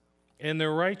faithfulness and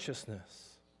their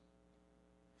righteousness.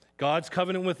 God's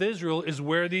covenant with Israel is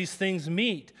where these things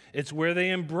meet. It's where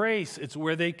they embrace. It's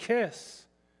where they kiss.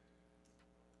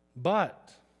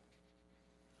 But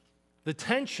the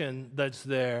tension that's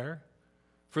there,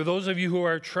 for those of you who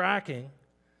are tracking,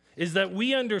 is that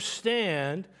we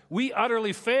understand we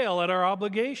utterly fail at our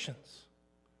obligations.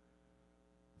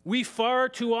 We far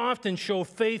too often show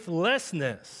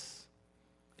faithlessness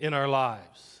in our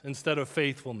lives instead of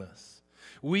faithfulness.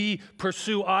 We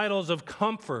pursue idols of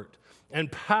comfort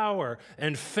and power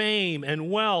and fame and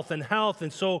wealth and health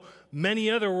and so many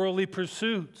other worldly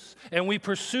pursuits. And we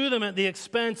pursue them at the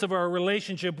expense of our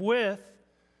relationship with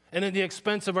and at the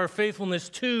expense of our faithfulness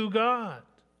to God.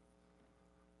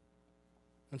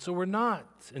 And so we're not,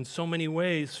 in so many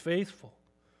ways, faithful.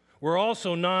 We're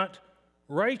also not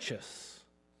righteous.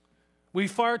 We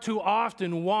far too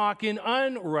often walk in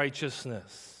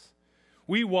unrighteousness.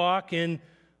 We walk in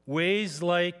ways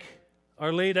like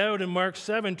are laid out in Mark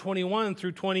 7:21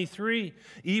 through 23.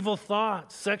 Evil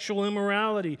thoughts, sexual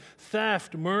immorality,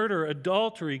 theft, murder,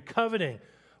 adultery, coveting,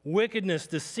 wickedness,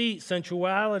 deceit,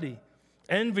 sensuality,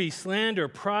 envy, slander,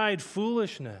 pride,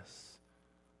 foolishness.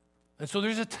 And so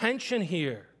there's a tension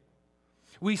here.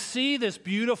 We see this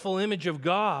beautiful image of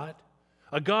God,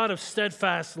 a God of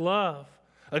steadfast love,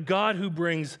 a God who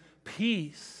brings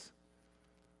peace.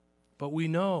 But we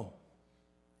know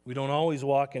we don't always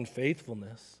walk in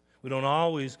faithfulness. We don't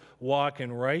always walk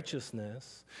in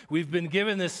righteousness. We've been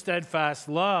given this steadfast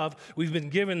love. We've been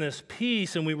given this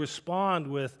peace, and we respond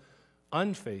with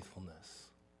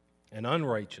unfaithfulness and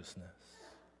unrighteousness.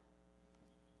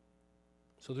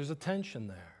 So there's a tension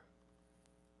there.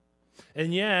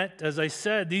 And yet, as I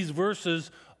said, these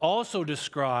verses also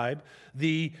describe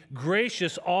the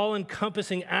gracious,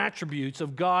 all-encompassing attributes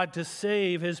of God to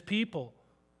save his people.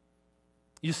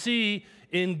 You see,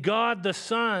 in God the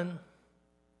Son,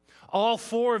 all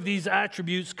four of these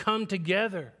attributes come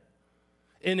together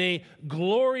in a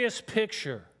glorious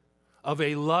picture of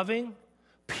a loving,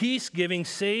 peace-giving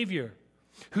Savior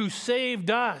who saved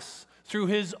us through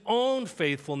his own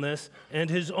faithfulness and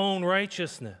his own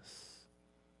righteousness.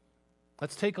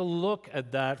 Let's take a look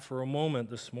at that for a moment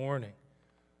this morning.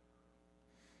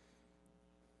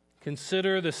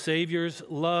 Consider the Savior's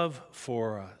love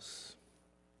for us.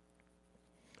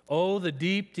 Oh, the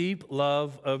deep, deep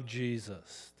love of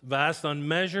Jesus. Vast,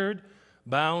 unmeasured,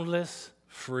 boundless,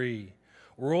 free.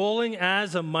 Rolling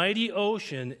as a mighty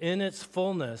ocean in its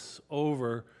fullness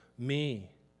over me.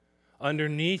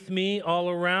 Underneath me, all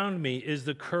around me, is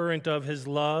the current of his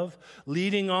love,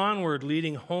 leading onward,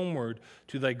 leading homeward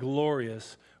to thy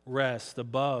glorious rest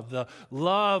above. The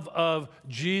love of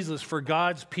Jesus for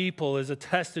God's people is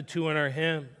attested to in our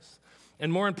hymns.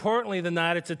 And more importantly than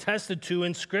that, it's attested to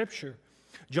in Scripture.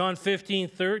 John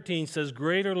 15:13 says,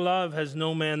 "Greater love has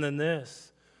no man than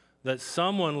this, that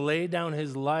someone lay down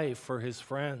his life for his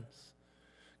friends."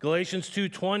 Galatians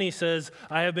 2:20 says,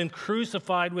 "I have been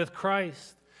crucified with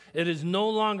Christ. It is no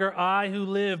longer I who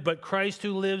live, but Christ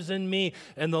who lives in me.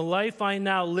 And the life I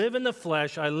now live in the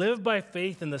flesh, I live by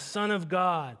faith in the Son of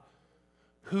God,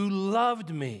 who loved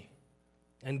me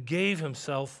and gave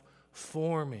himself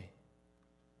for me."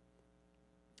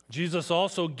 Jesus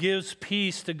also gives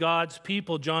peace to God's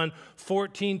people. John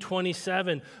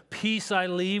 14:27, "Peace I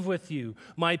leave with you,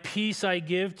 my peace I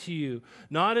give to you.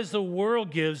 Not as the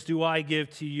world gives do I give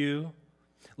to you.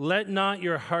 Let not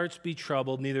your hearts be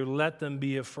troubled, neither let them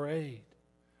be afraid."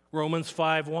 Romans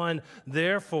 5:1,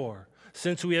 "Therefore,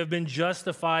 since we have been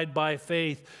justified by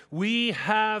faith, we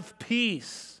have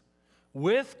peace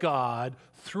with God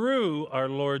through our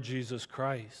Lord Jesus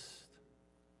Christ."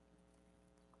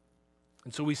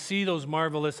 And so we see those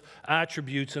marvelous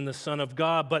attributes in the Son of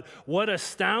God. But what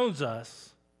astounds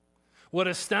us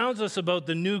about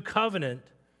the new covenant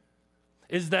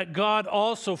is that God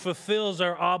also fulfills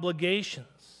our obligations.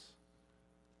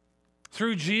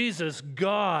 Through Jesus,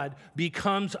 God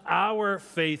becomes our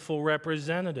faithful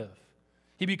representative.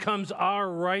 He becomes our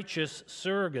righteous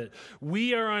surrogate.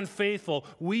 We are unfaithful,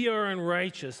 we are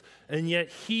unrighteous, and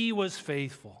yet he was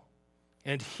faithful,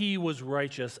 and he was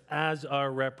righteous as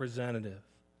our representative.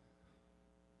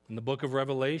 In the book of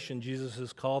Revelation, Jesus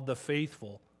is called the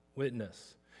faithful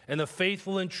witness and the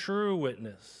faithful and true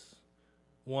witness.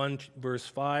 1 verse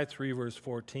 5, 3 verse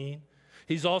 14.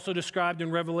 He's also described in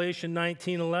Revelation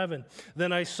 19:11.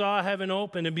 Then I saw heaven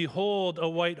open, and behold, a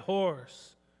white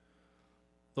horse.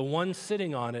 The one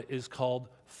sitting on it is called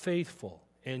faithful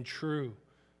and true,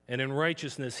 and in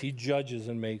righteousness he judges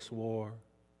and makes war.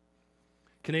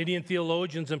 Canadian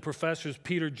theologians and professors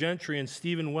Peter Gentry and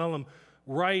Stephen Wellham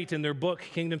write in their book,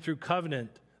 Kingdom Through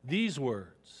Covenant, these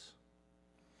words.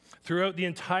 Throughout the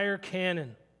entire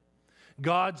canon,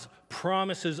 God's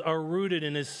promises are rooted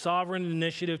in his sovereign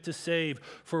initiative to save.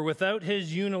 For without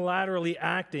his unilaterally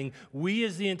acting, we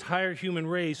as the entire human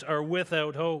race are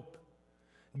without hope.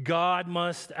 God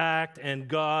must act, and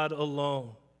God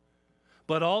alone.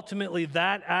 But ultimately,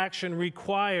 that action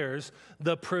requires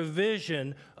the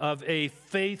provision of a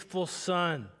faithful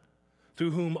Son,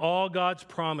 through whom all God's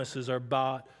promises are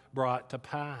brought to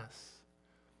pass.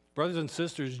 Brothers and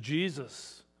sisters,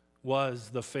 Jesus was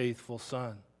the faithful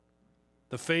Son.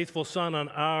 The faithful Son on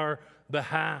our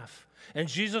behalf. And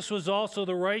Jesus was also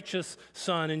the righteous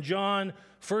Son. In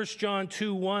 1 John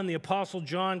 2:1, the Apostle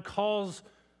John calls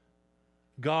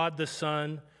God the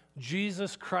Son,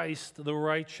 Jesus Christ the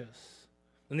righteous.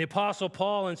 And the Apostle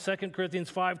Paul in 2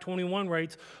 Corinthians 5:21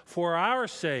 writes, for our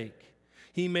sake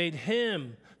he made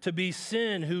him to be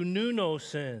sin who knew no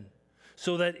sin,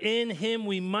 so that in him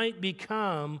we might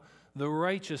become the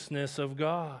righteousness of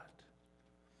God.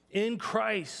 In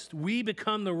Christ, we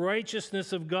become the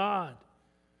righteousness of God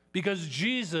because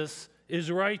Jesus is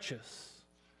righteous,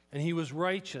 and he was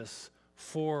righteous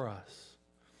for us.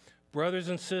 Brothers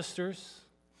and sisters,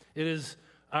 it is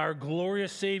our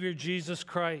glorious Savior, Jesus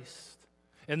Christ,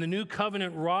 and the new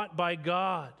covenant wrought by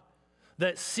God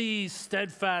that sees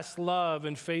steadfast love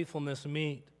and faithfulness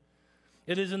meet.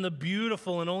 It is in the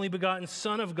beautiful and only begotten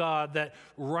Son of God that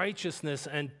righteousness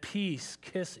and peace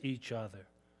kiss each other.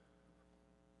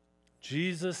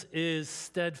 Jesus is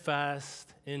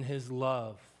steadfast in his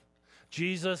love.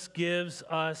 Jesus gives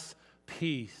us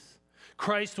peace.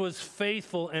 Christ was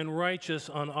faithful and righteous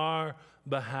on our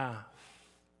behalf.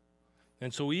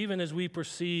 And so even as we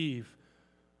perceive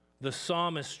the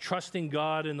psalmist trusting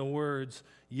God in the words,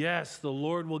 yes, the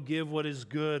Lord will give what is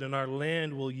good and our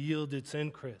land will yield its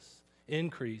increase,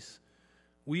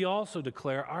 we also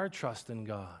declare our trust in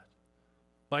God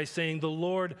by saying the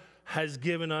Lord has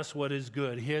given us what is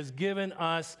good. He has given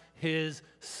us his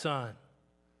Son.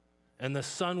 And the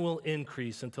Son will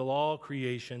increase until all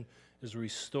creation is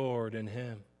restored in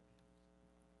him.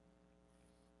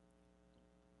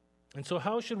 And so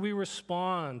how should we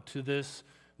respond to this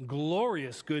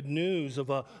glorious good news of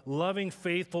a loving,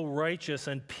 faithful, righteous,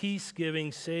 and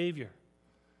peace-giving Savior?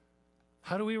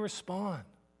 How do we respond?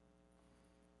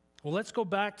 Well, let's go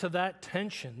back to that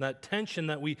tension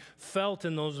that we felt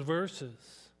in those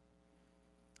verses.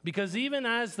 Because even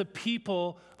as the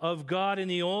people of God in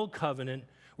the Old Covenant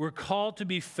were called to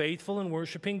be faithful in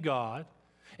worshiping God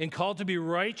and called to be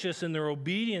righteous in their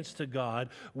obedience to God,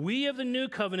 we of the New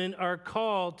Covenant are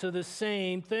called to the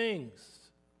same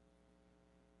things.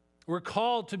 We're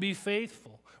called to be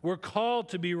faithful. We're called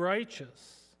to be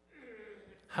righteous.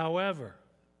 However,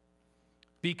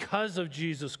 because of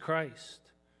Jesus Christ,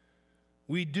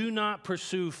 we do not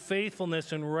pursue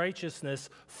faithfulness and righteousness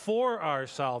for our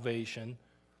salvation,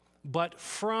 but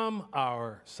from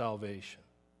our salvation.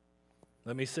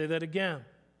 Let me say that again.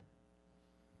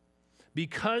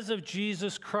 Because of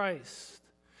Jesus Christ,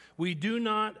 we do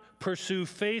not pursue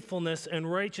faithfulness and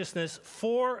righteousness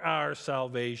for our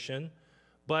salvation,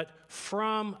 but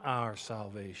from our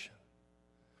salvation.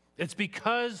 It's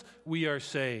because we are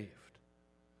saved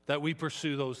that we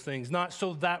pursue those things, not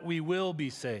so that we will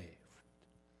be saved.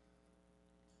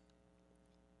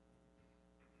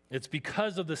 It's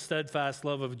because of the steadfast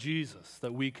love of Jesus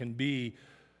that we can be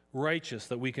righteous,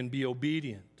 that we can be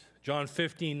obedient. John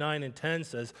 15:9-10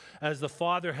 says, as the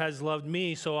Father has loved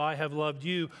me, so I have loved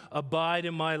you. Abide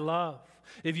in my love.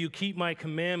 If you keep my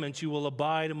commandments, you will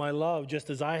abide in my love, just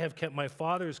as I have kept my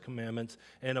Father's commandments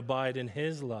and abide in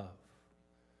his love.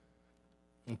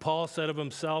 And Paul said of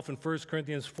himself in 1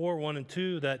 Corinthians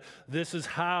 4:1-2 that this is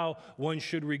how one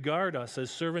should regard us,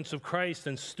 as servants of Christ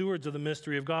and stewards of the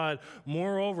mystery of God.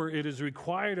 Moreover, it is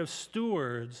required of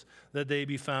stewards that they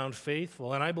be found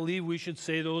faithful. And I believe we should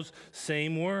say those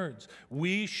same words.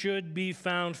 We should be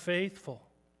found faithful.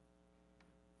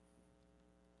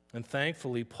 And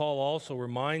thankfully, Paul also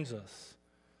reminds us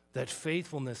that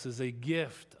faithfulness is a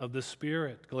gift of the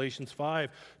Spirit. Galatians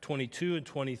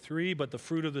 5:22-23, but the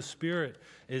fruit of the Spirit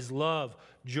is love,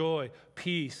 joy,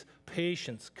 peace,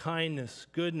 patience, kindness,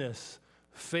 goodness,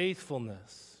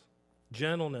 faithfulness,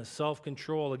 gentleness,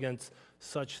 self-control. Against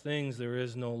such things there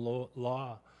is no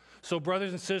law. So,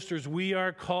 brothers and sisters, we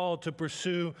are called to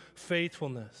pursue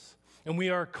faithfulness. And we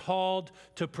are called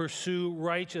to pursue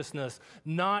righteousness,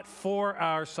 not for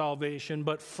our salvation,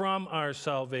 but from our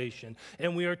salvation.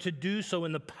 And we are to do so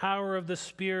in the power of the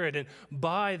Spirit and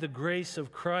by the grace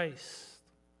of Christ.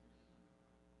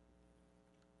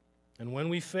 And when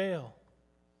we fail,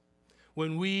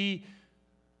 when we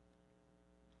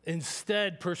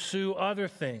instead pursue other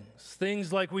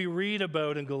things like we read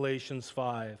about in Galatians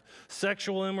 5,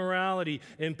 sexual immorality,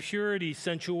 impurity,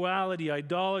 sensuality,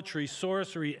 idolatry,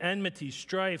 sorcery, enmity,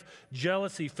 strife,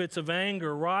 jealousy, fits of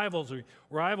anger,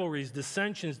 rivalries,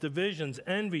 dissensions, divisions,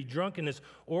 envy, drunkenness,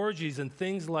 orgies, and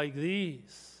things like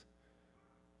these.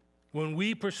 When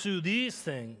we pursue these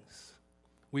things,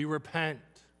 we repent.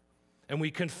 And we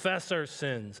confess our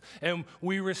sins, and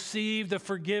we receive the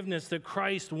forgiveness that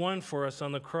Christ won for us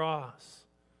on the cross.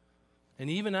 And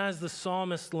even as the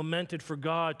psalmist lamented for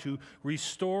God to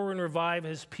restore and revive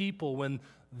his people when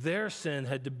their sin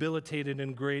had debilitated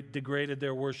and degraded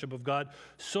their worship of God,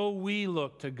 so we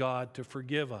look to God to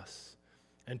forgive us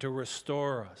and to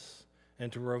restore us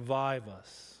and to revive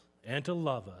us and to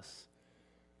love us.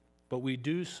 But we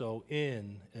do so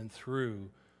in and through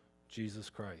Jesus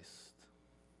Christ.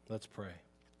 Let's pray.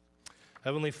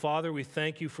 Heavenly Father, we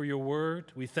thank you for your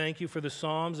word. We thank you for the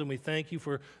Psalms, and we thank you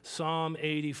for Psalm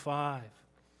 85.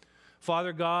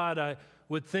 Father God, I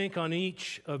would think on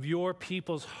each of your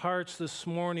people's hearts this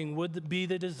morning would be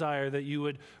the desire that you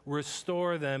would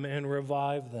restore them and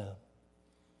revive them.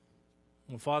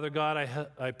 And Father God,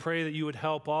 I pray that you would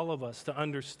help all of us to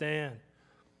understand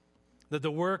that the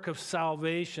work of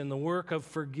salvation, the work of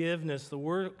forgiveness, the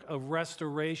work of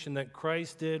restoration that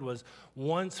Christ did was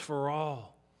once for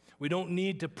all. We don't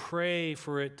need to pray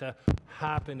for it to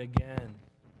happen again.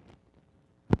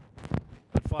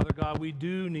 But Father God, we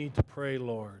do need to pray,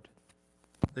 Lord,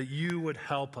 that you would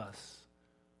help us,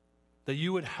 that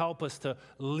you would help us to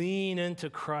lean into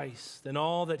Christ and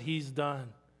all that he's done,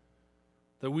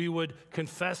 that we would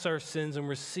confess our sins and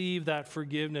receive that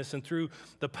forgiveness, and through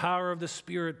the power of the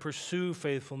Spirit, pursue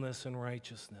faithfulness and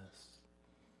righteousness.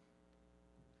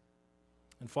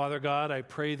 And Father God, I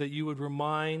pray that you would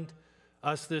remind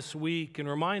us this week and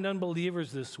remind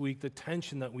unbelievers this week the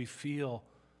tension that we feel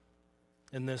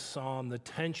in this psalm, the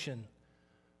tension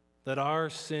that our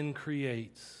sin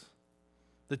creates,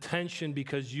 the tension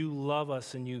because you love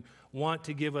us and you want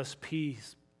to give us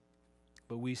peace,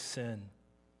 but we sin.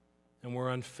 And we're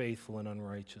unfaithful in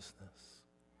unrighteousness.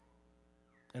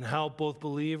 And help both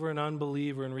believer and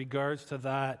unbeliever in regards to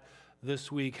that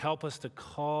this week. Help us to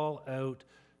call out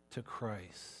to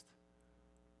Christ,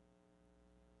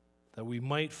 that we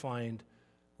might find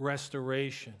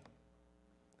restoration,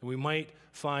 that we might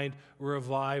find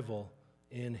revival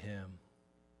in him.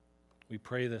 We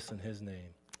pray this in his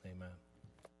name. Amen.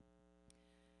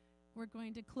 We're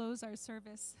going to close our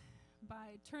service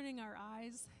by turning our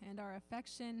eyes and our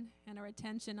affection and our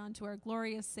attention onto our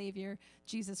glorious Savior,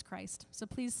 Jesus Christ. So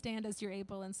please stand as you're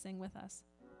able and sing with us.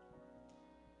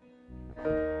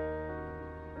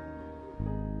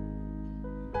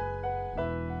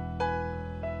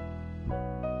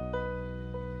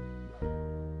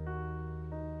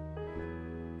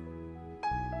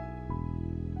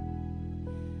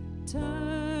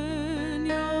 Turn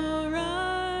your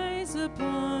eyes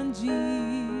upon Jesus.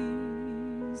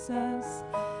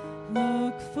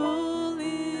 Look full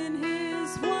in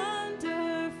his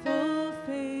wonderful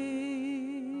face,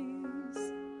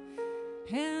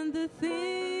 and the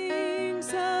things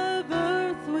of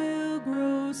earth will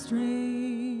grow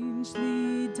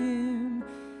strangely dim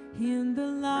in the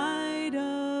light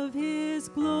of his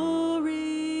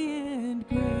glory and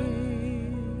grace.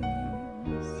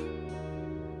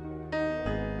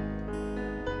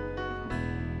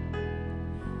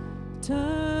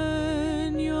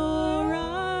 Turn your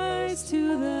eyes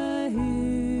to the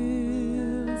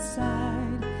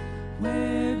hillside,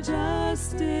 where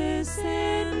justice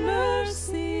and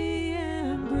mercy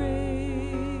embrace.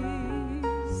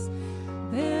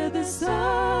 There the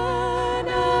Son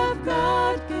of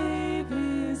God gave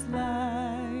his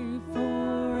life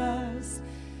for us,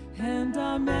 and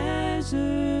our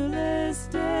measureless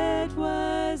debt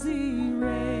was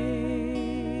erased.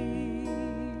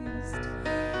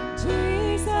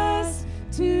 Jesus,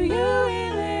 to you we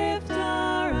lift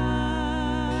our eyes.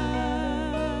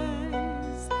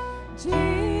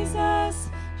 Jesus,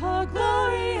 our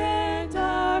glory and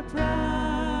our prize.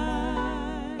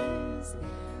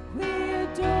 We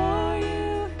adore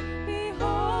you,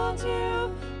 behold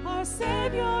you, our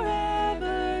Savior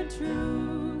ever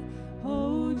true.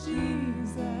 Oh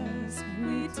Jesus,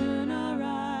 we turn our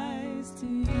eyes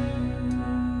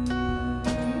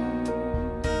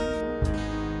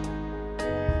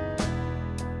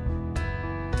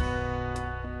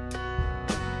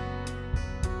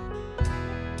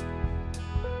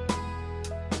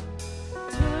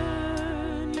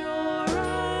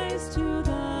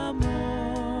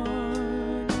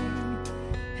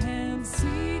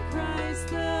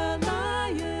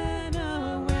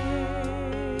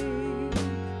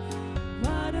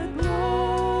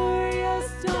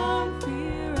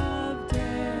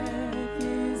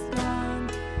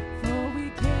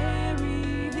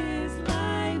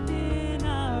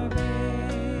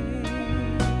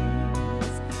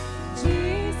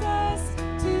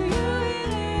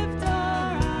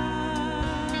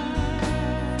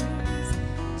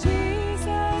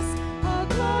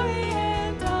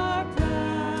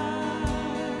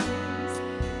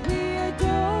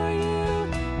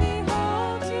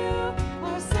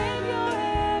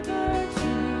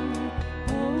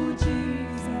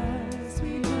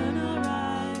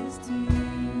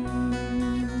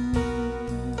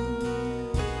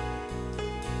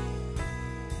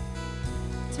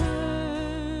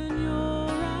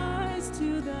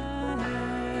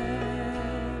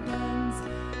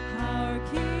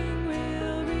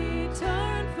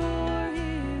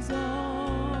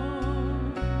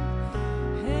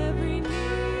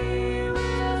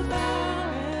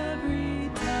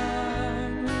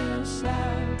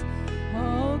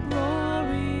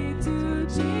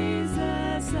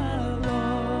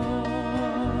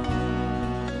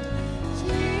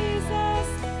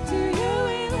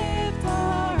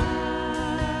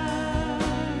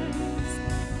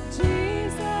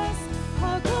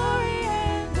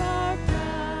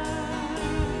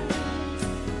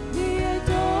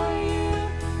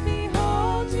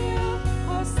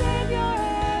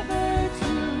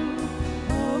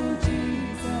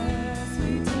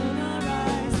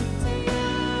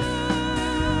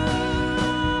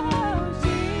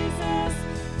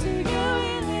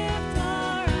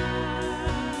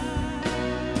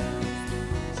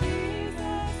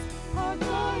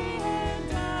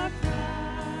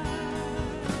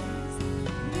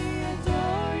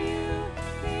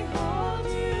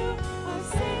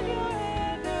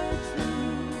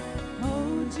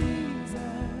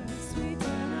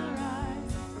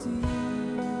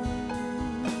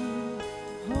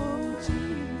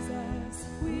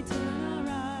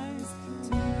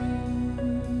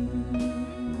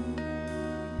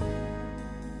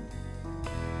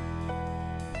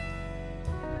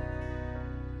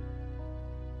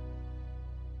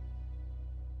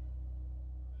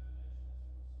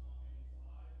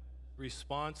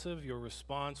responsive. Your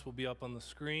response will be up on the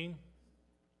screen.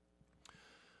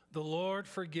 The Lord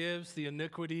forgives the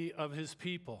iniquity of his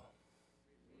people.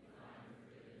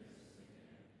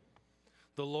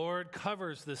 The Lord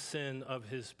covers the sin of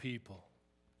his people.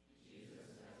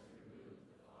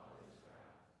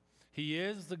 He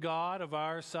is the God of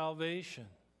our salvation.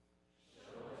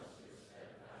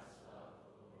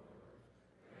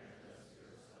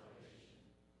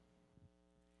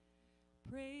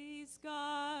 Praise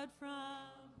God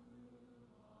from